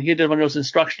did when he did one of those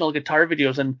instructional guitar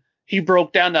videos, and he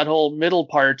broke down that whole middle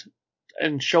part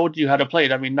and showed you how to play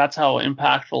it. I mean, that's how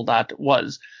impactful that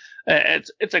was.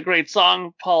 It's a great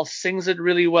song. Paul sings it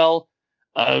really well.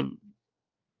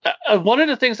 One of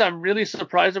the things I'm really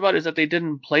surprised about is that they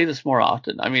didn't play this more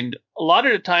often. I mean, a lot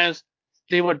of the times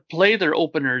they would play their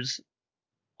openers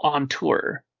on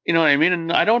tour. You know what I mean?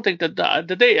 And I don't think that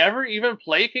did they ever even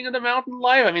play King of the Mountain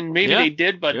live? I mean, maybe they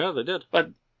did, but yeah, they did.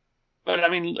 But I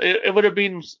mean, it would have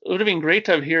been great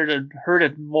to have heard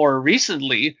it more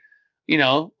recently. You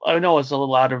know, I know it's a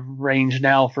little out of range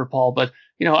now for Paul, but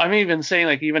you know, I'm even saying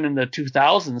like even in the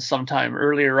 2000s, sometime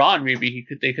earlier on, maybe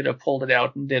they could have pulled it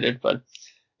out and did it. But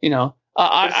you know,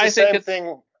 I think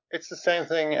it's the same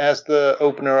thing as the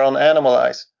opener on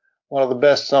Animalize, one of the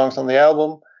best songs on the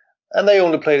album, and they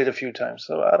only played it a few times,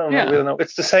 so I don't really know.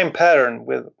 It's the same pattern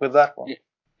with that one.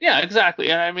 Yeah,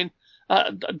 exactly. And I mean,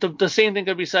 the same thing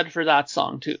could be said for that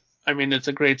song too. I mean, it's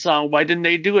a great song. Why didn't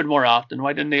they do it more often?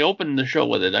 Why didn't they open the show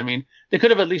with it? I mean, they could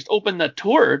have at least opened the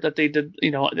tour that they did, you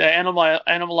know, the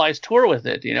Animalized tour with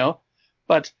it, you know.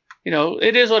 But, you know,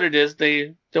 it is what it is.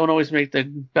 They don't always make the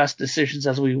best decisions,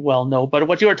 as we well know. But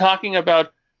what you were talking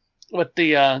about with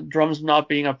the drums not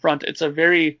being up front, it's a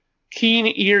very keen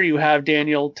ear you have,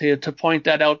 Daniel, to point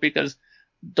that out, because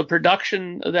the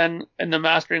production then and the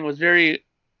mastering was very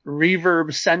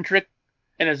reverb-centric,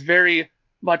 and it's very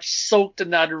much soaked in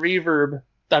that reverb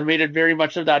that made it very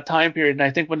much of that time period. And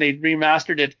I think when they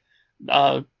remastered it,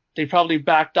 they probably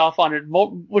backed off on it,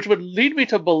 which would lead me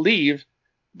to believe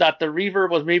that the reverb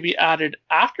was maybe added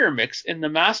after mix in the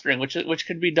mastering, which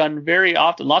can be done very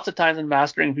often. Lots of times in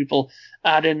mastering, people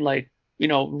add in like, you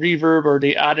know, reverb, or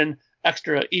they add in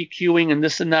extra EQing and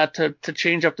this and that to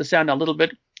change up the sound a little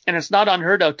bit. And it's not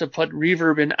unheard of to put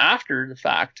reverb in after the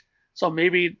fact. So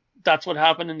maybe that's what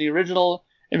happened in the original.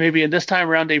 And maybe in this time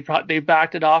around, they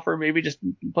backed it off, or maybe just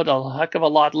put a heck of a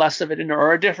lot less of it in,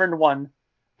 or a different one,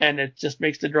 and it just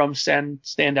makes the drums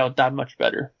stand out that much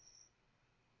better.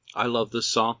 I love this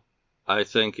song. I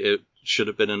think it should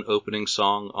have been an opening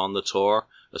song on the tour,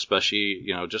 especially,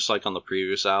 you know, just like on the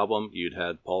previous album, you'd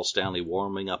had Paul Stanley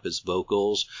warming up his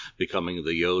vocals, becoming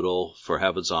the yodel for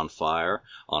Heaven's on Fire.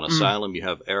 On Asylum, you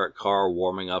have Eric Carr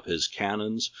warming up his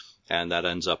cannons, and that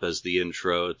ends up as the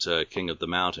intro to King of the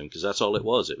Mountain, because that's all it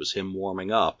was. It was him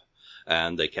warming up,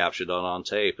 and they captured it on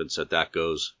tape and said,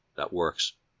 that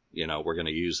works. You know, we're going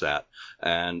to use that.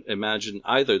 And imagine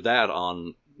either that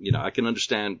on, you know, I can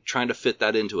understand trying to fit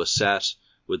that into a set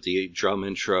with the drum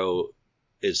intro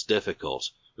is difficult,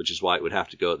 which is why it would have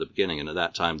to go at the beginning. And at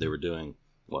that time they were doing,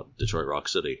 Detroit Rock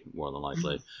City, more than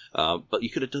likely. But you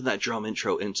could have done that drum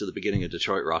intro into the beginning of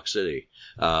Detroit Rock City,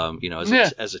 you know,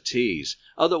 as a tease.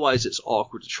 Otherwise, it's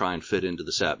awkward to try and fit into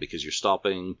the set, because you're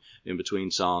stopping in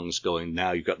between songs going,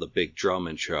 now you've got the big drum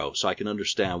intro. So I can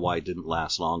understand why it didn't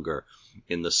last longer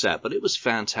in the set. But it was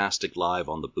fantastic live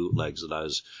on the bootlegs that I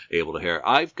was able to hear.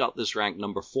 I've got this ranked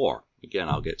number 4. Again,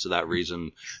 I'll get to that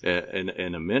reason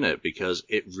in a minute, because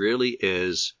it really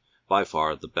is by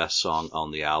far the best song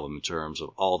on the album in terms of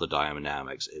all the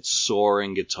dynamics. It's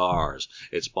soaring guitars,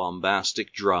 it's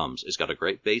bombastic drums, it's got a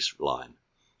great bass line,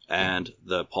 and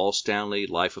the Paul Stanley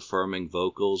life-affirming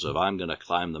vocals of I'm going to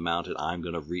climb the mountain, I'm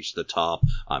going to reach the top,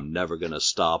 I'm never going to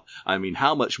stop. I mean,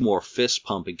 how much more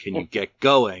fist-pumping can you get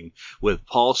going with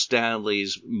Paul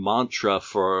Stanley's mantra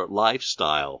for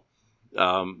lifestyle?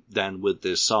 than with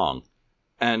this song.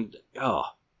 And,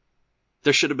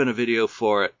 there should have been a video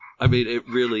for it. I mean, it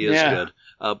really is good.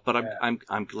 But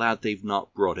I'm glad they've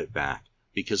not brought it back,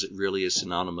 because it really is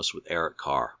synonymous with Eric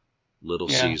Carr, Little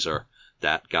Caesar,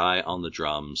 that guy on the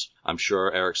drums. I'm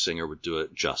sure Eric Singer would do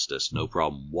it justice, no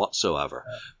problem whatsoever.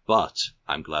 But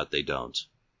I'm glad they don't.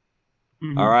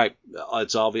 Mm-hmm. All right,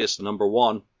 it's obvious. Number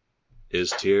one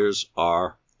is Tears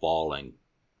Are Falling.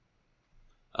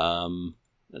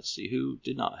 Let's see who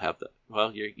did not have that.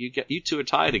 Well, you two are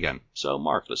tied again. So,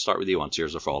 Mark, let's start with you on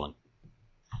Tears Are Falling.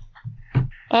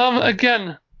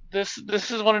 Again, this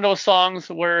is one of those songs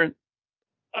where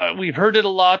we've heard it a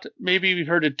lot. Maybe we've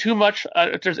heard it too much.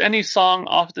 If there's any song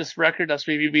off this record that's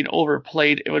maybe been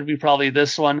overplayed, it would be probably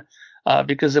this one,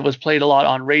 because it was played a lot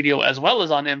on radio as well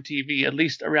as on MTV, at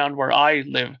least around where I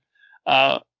live.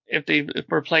 If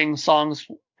we're playing songs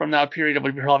from that period, it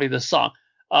would be probably this song.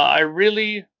 I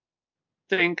really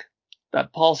think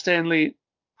that Paul Stanley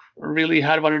really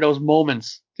had one of those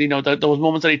moments, those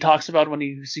moments that he talks about when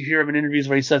you hear him in interviews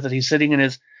where he says that he's sitting in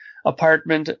his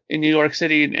apartment in New York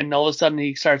City and all of a sudden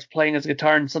he starts playing his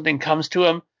guitar and something comes to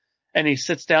him and he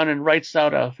sits down and writes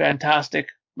out a fantastic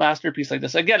masterpiece like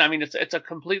this. Again, I mean, it's a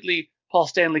completely Paul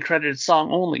Stanley credited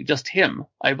song only, just him,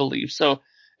 I believe. So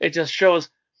it just shows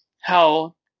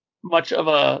how much of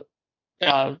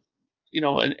an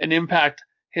impact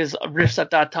his riffs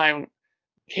at that time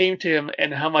came to him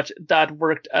and how much that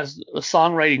worked as a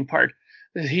songwriting part.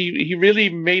 He really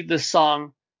made this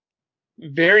song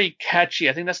very catchy.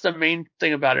 I think that's the main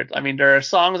thing about it. I mean, there are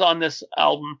songs on this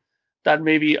album that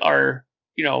maybe are,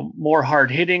 more hard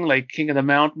hitting, like King of the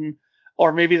Mountain,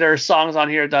 or maybe there are songs on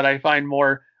here that I find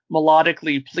more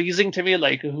melodically pleasing to me,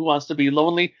 like Who Wants to Be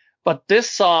Lonely. But this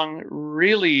song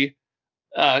really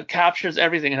captures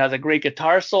everything. It has a great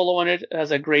guitar solo in it. It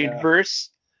has a great verse.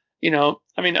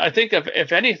 I mean, I think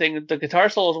if anything, the guitar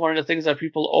solo is one of the things that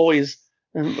people always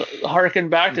harken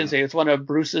back to and say it's one of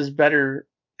Bruce's better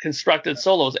constructed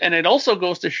solos. And it also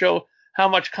goes to show how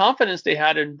much confidence they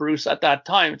had in Bruce at that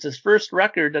time. It's his first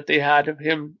record that they had of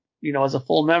him, as a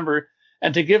full member,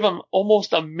 and to give him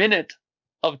almost a minute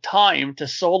of time to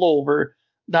solo over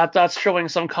that's showing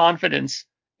some confidence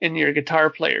in your guitar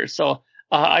player. So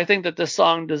I think that this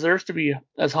song deserves to be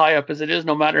as high up as it is,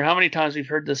 no matter how many times we've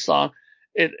heard this song.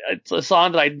 It's a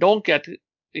song that I don't get,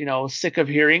 sick of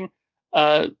hearing.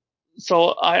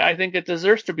 So I think it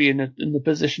deserves to be in the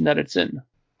position that it's in.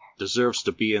 Deserves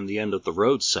to be in the end of the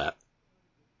road set.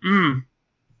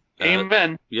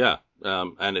 Amen. Yeah.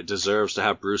 And it deserves to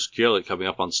have Bruce Kulick coming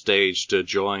up on stage to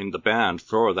join the band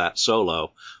for that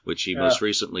solo, which he most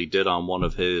recently did on one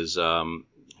of his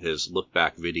look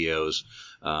back videos.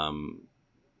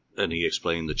 And he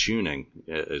explained the tuning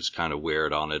is kind of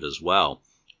weird on it as well.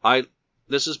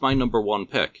 This is my number one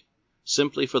pick,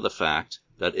 simply for the fact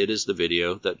that it is the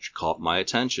video that caught my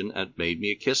attention and made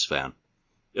me a Kiss fan.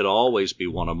 It'll always be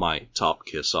one of my top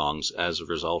Kiss songs as a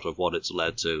result of what it's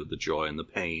led to, the joy and the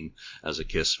pain as a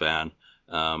Kiss fan.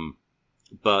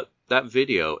 But that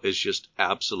video is just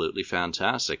absolutely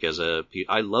fantastic.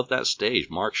 I love that stage.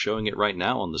 Mark's showing it right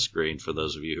now on the screen for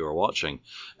those of you who are watching.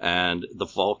 And the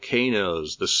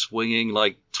volcanoes, the swinging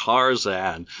like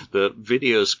Tarzan, the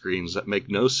video screens that make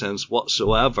no sense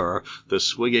whatsoever, the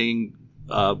swinging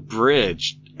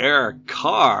bridge, Eric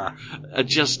Carr,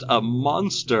 just a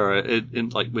monster in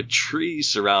with trees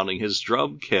surrounding his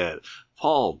drum kit.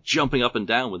 Paul jumping up and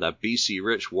down with that BC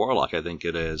Rich Warlock, I think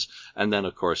it is. And then,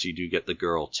 of course, you do get the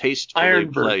girl tastefully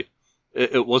played.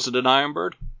 It was it an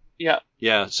Ironbird? Yeah.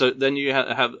 Yeah. So then you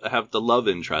have the love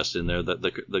interest in there,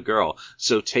 the girl,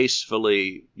 so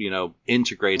tastefully,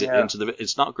 integrated into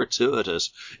it's not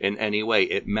gratuitous in any way.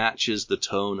 It matches the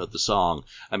tone of the song.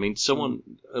 I mean,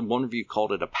 one of you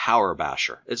called it a power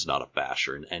basher. It's not a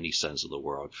basher in any sense of the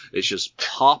word. It's just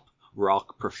pop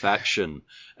rock perfection,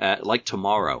 like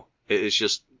Tomorrow. It's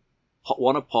just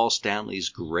one of Paul Stanley's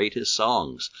greatest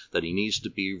songs that he needs to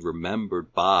be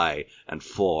remembered by and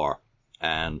for.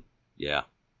 And yeah,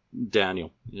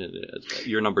 Daniel,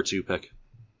 your number two pick.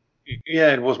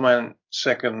 Yeah, it was my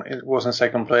second. It was in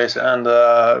second place, and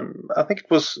I think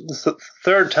it was the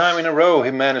third time in a row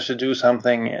he managed to do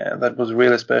something that was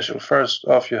really special. First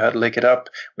off, you had "Lick It Up."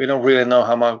 We don't really know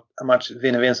how much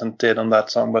Vinnie Vincent did on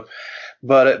that song, but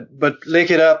 "Lick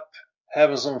It Up,"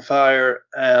 "Heaven's on Fire,"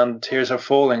 and "Tears Are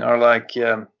Falling" are like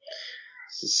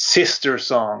sister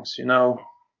songs,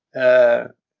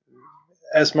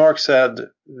 as Mark said,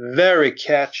 very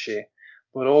catchy,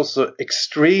 but also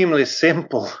extremely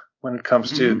simple when it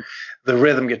comes to the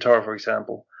rhythm guitar, for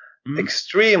example.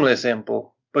 Extremely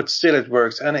simple, but still it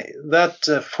works. And that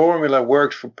formula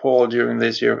worked for Paul during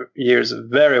these years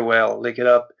very well. "Lick It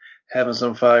Up," Heaven's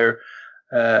on Fire,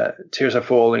 Tears Are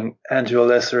Falling, and to a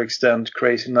lesser extent,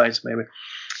 Crazy Nights maybe.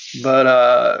 But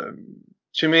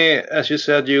to me, as you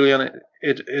said, Julian,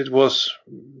 it was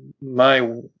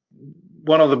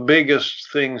one of the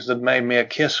biggest things that made me a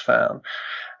Kiss fan.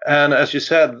 And as you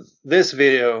said, this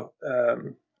video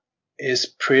is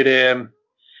pretty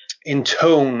in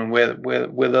tone with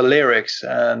the lyrics,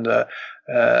 and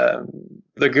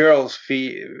the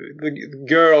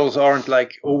girls aren't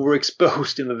like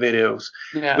overexposed in the videos,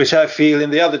 which I feel in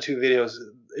the other two videos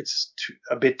it's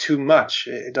a bit too much.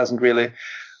 It doesn't really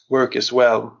work as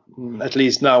well, at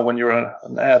least now when you're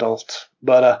an adult.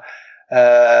 But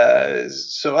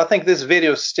so I think this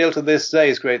video still to this day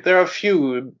is great. There are a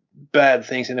few bad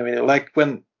things in the video, like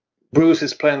when Bruce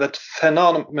is playing that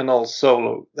phenomenal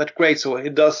solo, that great solo. He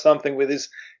does something with his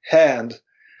hand,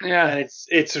 and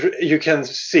it's you can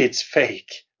see it's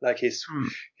fake. Like he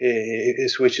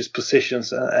switches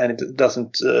positions, and it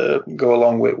doesn't go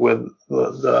along with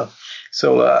the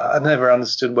solo. I never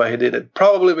understood why he did it.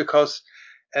 Probably because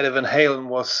Eddie Van Halen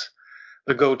was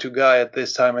the go-to guy at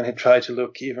this time, and he tried to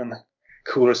look even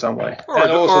cooler some way.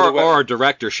 Or a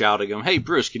director shouting him, "Hey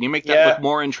Bruce, can you make that look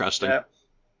more interesting?" Yeah.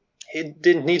 He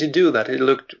didn't need to do that. It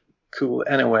looked cool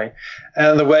anyway.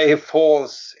 And the way he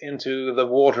falls into the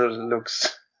water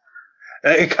looks...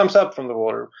 It comes up from the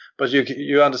water, but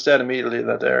you understand immediately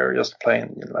that they're just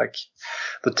playing like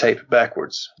the tape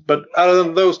backwards. But other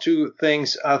than those two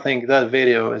things, I think that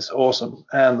video is awesome,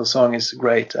 and the song is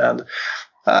great. And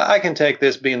I can take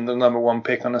this being the number one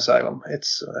pick on Asylum.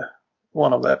 It's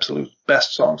one of the absolute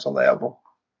best songs on the album.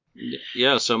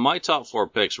 Yeah, so my top 4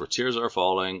 picks were Tears Are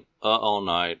Falling, All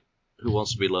Night, Who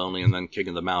Wants to Be Lonely, and then King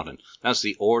of the Mountain. That's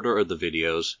the order of the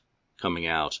videos coming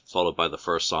out, followed by the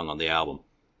first song on the album,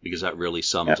 because that really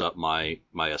sums up my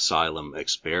Asylum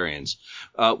experience.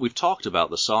 We've talked about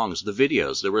the songs, the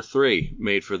videos. There were 3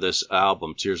 made for this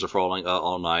album, Tears Are Falling,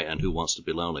 All Night, and Who Wants to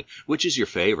Be Lonely. Which is your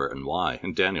favorite and why?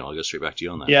 And Daniel, I'll go straight back to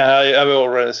you on that. Yeah, I've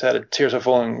already said it. Tears Are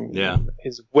Falling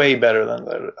is way better than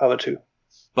the other 2.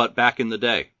 But back in the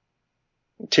day,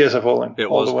 Tears Are Falling. It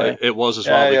was as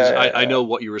well, because I know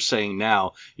what you were saying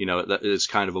now. You know, that it's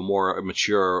kind of a more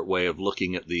mature way of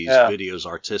looking at these videos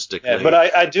artistically. Yeah, but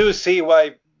I do see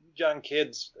why young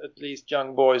kids, at least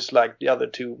young boys, like the other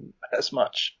 2 as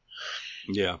much.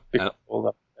 Yeah.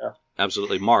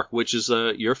 Absolutely. Mark, which is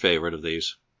your favorite of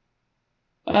these?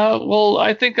 Well,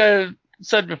 I think I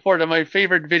said before that my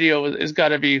favorite video is got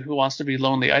to be Who Wants to Be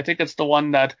Lonely. I think it's the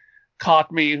one that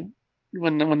caught me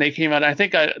when they came out. I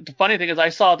think the funny thing is I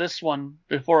saw this one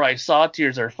before I saw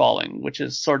Tears Are Falling, which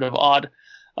is sort of odd,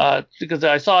 because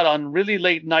I saw it on really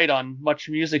late night on Much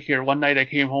Music here. One night I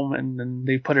came home and then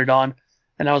they put it on,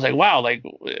 and I was like, wow, like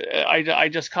I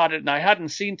just caught it, and I hadn't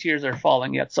seen Tears Are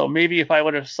Falling yet. So maybe if I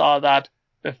would have saw that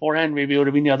beforehand, maybe it would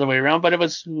have been the other way around. But it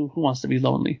was Who Wants to Be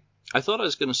Lonely. I thought I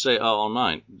was going to say All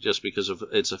Night, just because of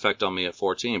its effect on me at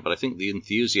 14, but I think the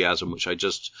enthusiasm which I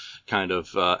just kind of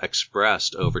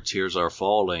expressed over Tears Are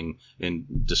Falling in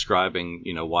describing,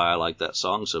 you know, why I like that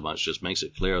song so much just makes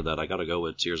it clear that I got to go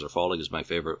with Tears Are Falling as my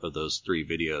favorite of those 3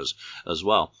 videos as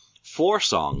well. 4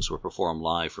 songs were performed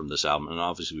live from this album, and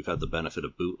obviously we've had the benefit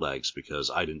of bootlegs because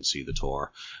I didn't see the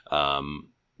tour.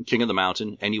 King of the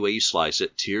Mountain, Any Way You Slice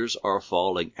It, Tears Are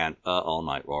Falling, and All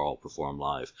Night were all performed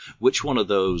live. Which one of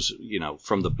those, you know,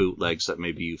 from the bootlegs that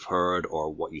maybe you've heard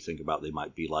or what you think about they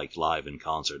might be like live in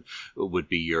concert, would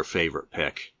be your favorite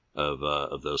pick of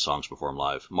those songs performed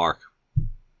live? Mark?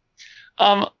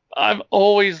 I've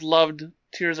always loved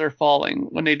Tears Are Falling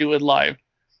when they do it live.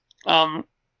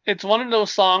 It's one of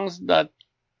those songs that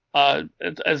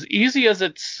as easy as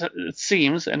it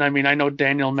seems, and I mean, I know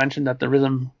Daniel mentioned that the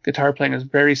rhythm guitar playing is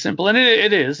very simple, and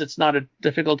it is. It's not a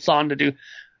difficult song to do,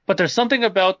 but there's something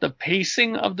about the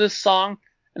pacing of this song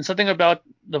and something about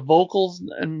the vocals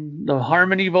and the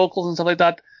harmony vocals and stuff like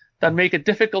that that make it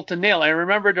difficult to nail. I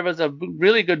remember there was a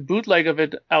really good bootleg of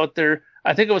it out there.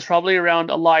 I think it was probably around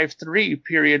Alive 3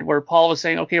 period where Paul was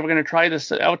saying, okay, we're going to try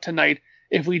this out tonight.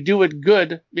 If we do it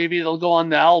good, maybe it'll go on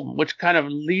the album, which kind of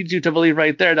leads you to believe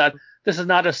right there that this is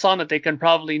not a song that they can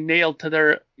probably nail to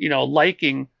their, you know,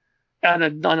 liking on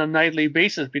a nightly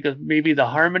basis, because maybe the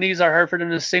harmonies are hard for them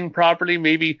to sing properly.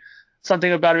 Maybe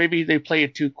something about it, maybe they play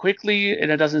it too quickly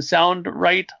and it doesn't sound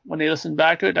right when they listen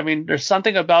back to it. I mean, there's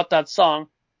something about that song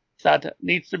that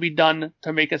needs to be done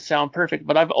to make it sound perfect,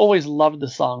 but I've always loved the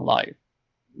song live.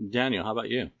 Daniel, how about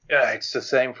you? Yeah, it's the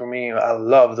same for me. I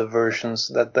love the versions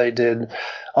that they did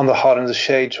on the Hot in the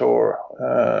Shade tour.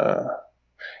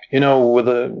 You know, with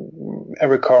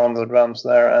Eric Carr on the drums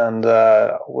there, and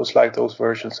was like those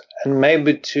versions. And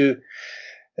maybe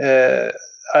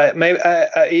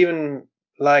I even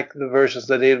like the versions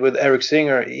they did with Eric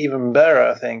Singer even better,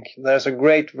 I think. There's a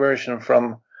great version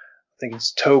from, I think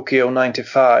it's Tokyo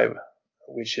 95,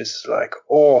 which is like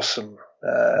awesome.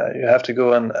 You have to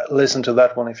go and listen to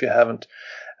that one if you haven't.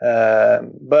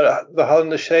 But the Hall in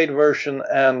the Shade version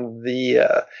and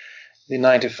the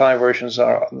 95 versions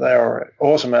they're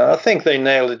awesome. And I think they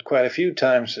nailed it quite a few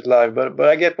times live, but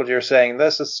I get what you're saying.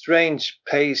 There's a strange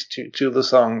pace to the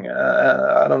song.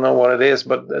 I don't know what it is,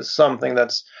 but there's something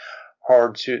that's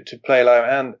hard to play live.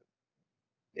 And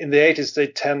in the 80s, they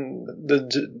tend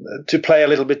to play a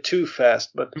little bit too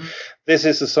fast, but this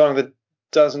is a song that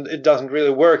doesn't really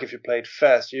work if you play it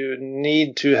fast. You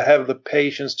need to have the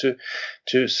patience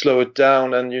to slow it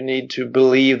down, and you need to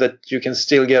believe that you can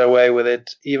still get away with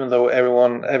it, even though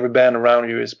every band around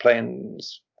you is playing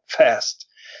fast.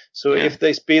 So if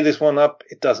they speed this one up,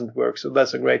 it doesn't work. So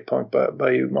that's a great point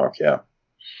by you, Mark. Yeah.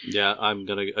 Yeah, I'm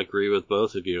going to agree with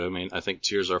both of you. I mean, I think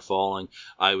Tears Are Falling.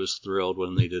 I was thrilled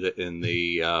when they did it in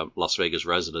the Las Vegas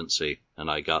residency, and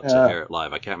I got to hear it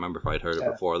live. I can't remember if I'd heard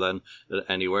it before then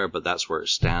anywhere, but that's where it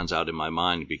stands out in my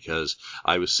mind, because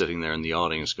I was sitting there in the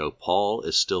audience go, Paul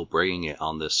is still bringing it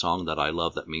on this song that I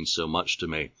love, that means so much to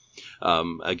me.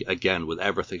 Again, with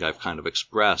everything I've kind of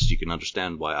expressed, you can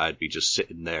understand why I'd be just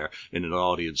sitting there in an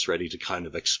audience ready to kind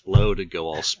of explode and go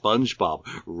all SpongeBob,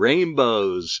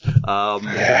 rainbows.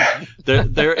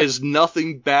 There is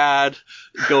nothing bad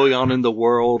going on in the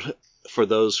world for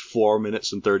those 4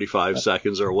 minutes and 35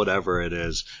 seconds or whatever it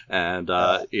is. And,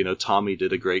 Tommy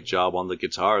did a great job on the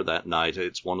guitar that night.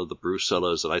 It's one of the Bruce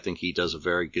solos that I think he does a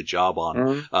very good job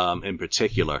on, in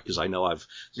particular, because I know I've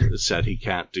said he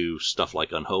can't do stuff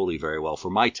like Unholy very well for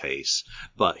my taste,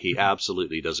 but he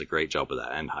absolutely does a great job with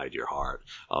that, and Hide Your Heart,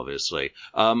 obviously.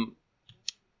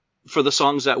 For the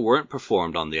songs that weren't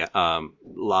performed on the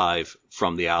live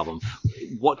from the album,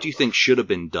 what do you think should have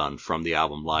been done from the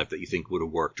album live that you think would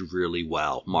have worked really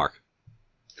well, Mark?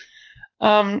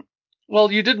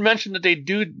 Well, you did mention that they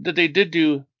did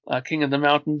do King of the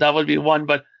Mountain. That would be one,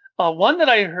 but one that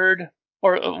I heard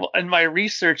or in my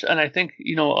research, and I think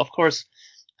of course,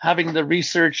 having the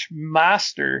research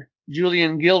master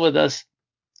Julian Gill with us,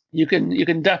 you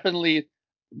can definitely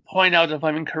point out if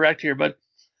I'm incorrect here, but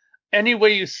Any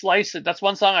Way You Slice It, that's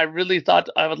one song I really thought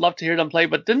I would love to hear them play,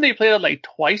 but didn't they play it like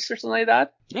twice or something like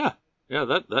that? Yeah,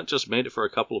 that just made it for a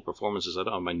couple of performances. I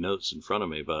don't have my notes in front of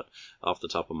me, but off the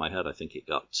top of my head, I think it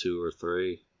got 2 or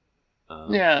 3.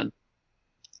 Yeah,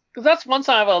 because that's one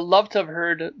song I would love to have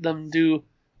heard them do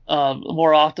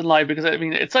more often live, because I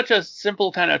mean it's such a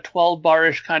simple kind of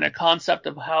 12-bar-ish kind of concept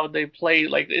of how they play,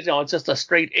 like it's just a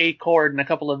straight A chord and a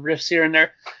couple of riffs here and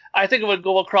there. I think it would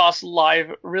go across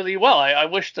live really well. I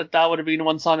wish that would have been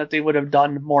one song that they would have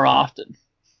done more often.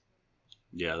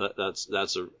 Yeah, that's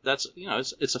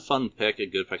it's a fun pick, a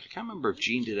good pick. I can't remember if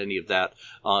Gene did any of that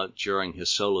during his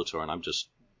solo tour, and I'm just,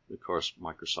 of course,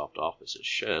 Microsoft Office is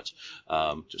shit.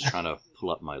 Just trying to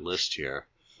pull up my list here.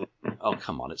 Oh,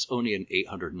 come on, it's only an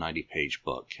 890-page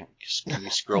book. Can you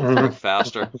scroll through it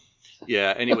faster?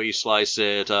 Yeah, Any Way You Slice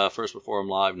It, first performed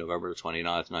live November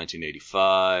 29th,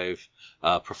 1985.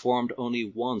 Performed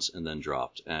only once and then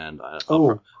dropped. And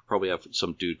I'll probably have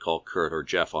some dude called Kurt or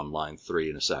Jeff on line 3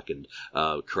 in a second,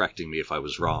 correcting me if I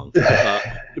was wrong.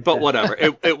 But whatever.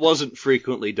 It wasn't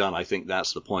frequently done. I think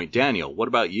that's the point. Daniel, what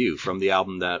about you from the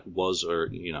album that was, or,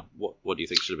 what do you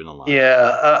think should have been on live?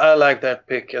 Yeah, I like that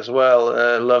pick as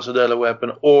well. Love's a Deadly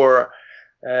Weapon, or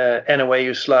Any Way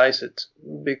You Slice It,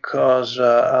 because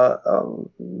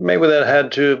maybe they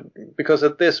had to, because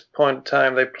at this point in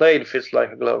time they played Fits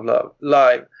Like a Glove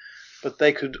live, but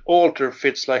they could alter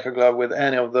Fits Like a Glove with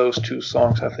any of those two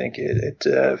songs. I think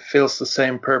it fills the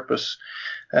same purpose.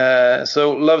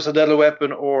 So Love's a Deadly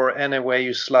Weapon or Any Way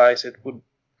You Slice It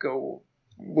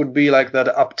would be like that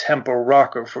up-tempo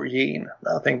rocker for Gene.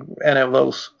 I think any of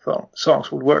those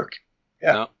songs would work.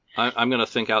 Yeah. No. I'm going to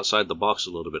think outside the box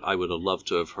a little bit. I would have loved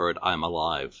to have heard I'm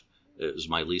Alive. It was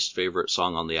my least favorite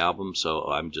song on the album, so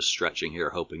I'm just stretching here,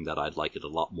 hoping that I'd like it a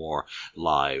lot more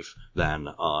live than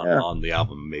on the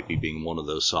album, maybe being one of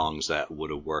those songs that would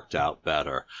have worked out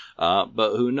better.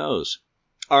 But who knows?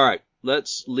 All right,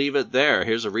 let's leave it there.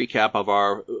 Here's a recap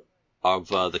of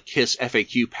the KISS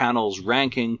FAQ panel's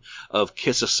ranking of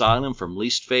Kiss Asylum from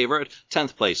least favorite.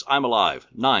 10th place, I'm Alive.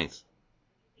 9th,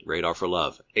 Radar for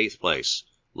Love. 8th place,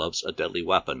 Love's a Deadly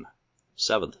Weapon.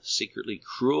 7th, Secretly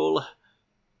Cruel.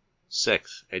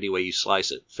 6th, Any Way You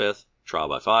Slice It. 5th, Trial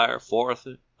by Fire.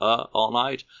 4th, All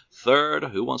Night.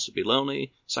 3rd, Who Wants to Be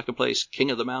Lonely. 2nd place,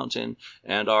 King of the Mountain.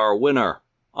 And our winner,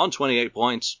 on 28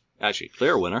 points, actually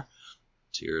clear winner,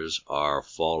 Tears Are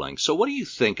Falling. So what do you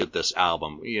think of this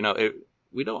album?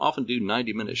 we don't often do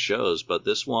 90-minute shows, but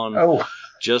this one Oh,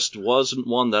 just wasn't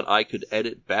one that I could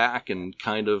edit back and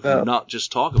kind of not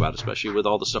just talk about, especially with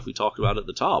all the stuff we talked about at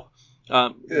the top.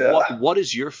 What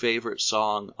is your favorite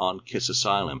song on Kiss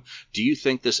Asylum? Do you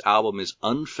think this album is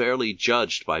unfairly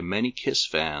judged by many Kiss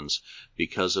fans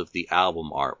because of the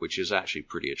album art, which is actually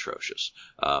pretty atrocious?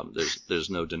 There's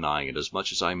no denying it. As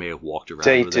much as I may have walked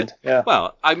around with it,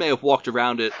 well, I may have walked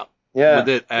around it with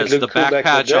it as the back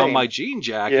patch on my jean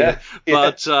jacket,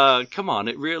 but come on,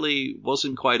 it really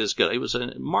wasn't quite as good. It was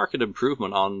a marked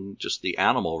improvement on just the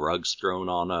animal rugs thrown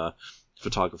on a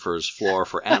photographer's floor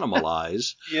for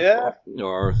Animalize,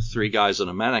 or Three Guys on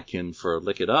a Mannequin for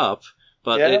Lick It Up,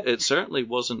 but it certainly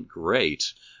wasn't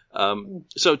great.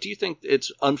 So do you think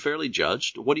it's unfairly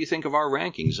judged? What do you think of our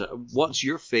rankings? What's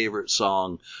your favorite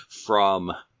song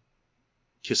from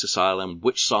Kiss Asylum?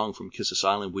 Which song from Kiss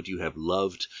Asylum would you have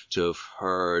loved to have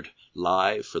heard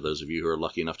live, for those of you who are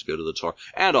lucky enough to go to the tour?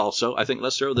 And also, I think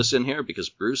let's throw this in here because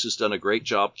Bruce has done a great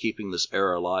job keeping this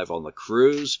era alive on the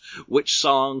cruise. Which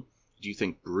song do you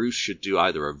think Bruce should do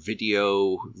either a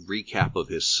video recap of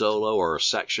his solo or a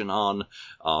section on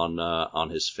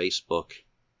his Facebook?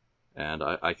 And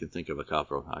I can think of a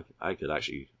couple. I could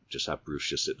actually just have Bruce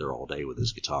just sit there all day with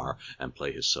his guitar and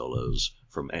play his solos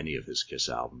from any of his Kiss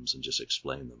albums and just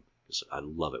explain them, because I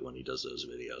love it when he does those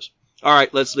videos. All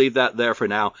right, let's leave that there for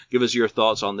now. Give us your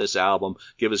thoughts on this album.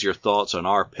 Give us your thoughts on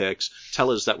our picks.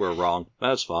 Tell us that we're wrong.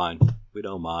 That's fine. We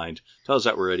don't mind. Tell us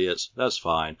that we're idiots. That's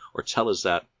fine. Or tell us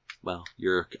that, well,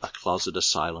 you're a closet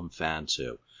Asylum fan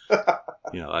too.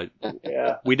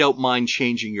 We don't mind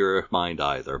changing your mind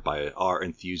either by our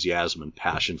enthusiasm and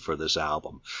passion for this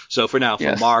album. So for now,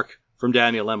 from Mark, from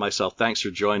Daniel, and myself, thanks for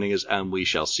joining us, and we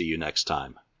shall see you next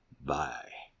time. Bye.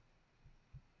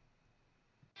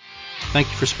 Thank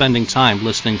you for spending time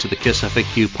listening to the Kiss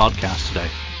FAQ podcast today.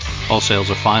 All sales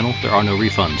are final. There are no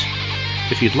refunds.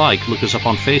 If you'd like, look us up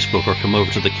on Facebook or come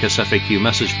over to the Kiss FAQ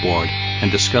message board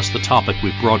and discuss the topic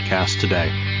we've broadcast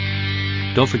today.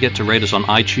 Don't forget to rate us on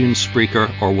iTunes,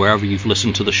 Spreaker, or wherever you've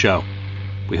listened to the show.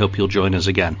 We hope you'll join us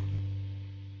again.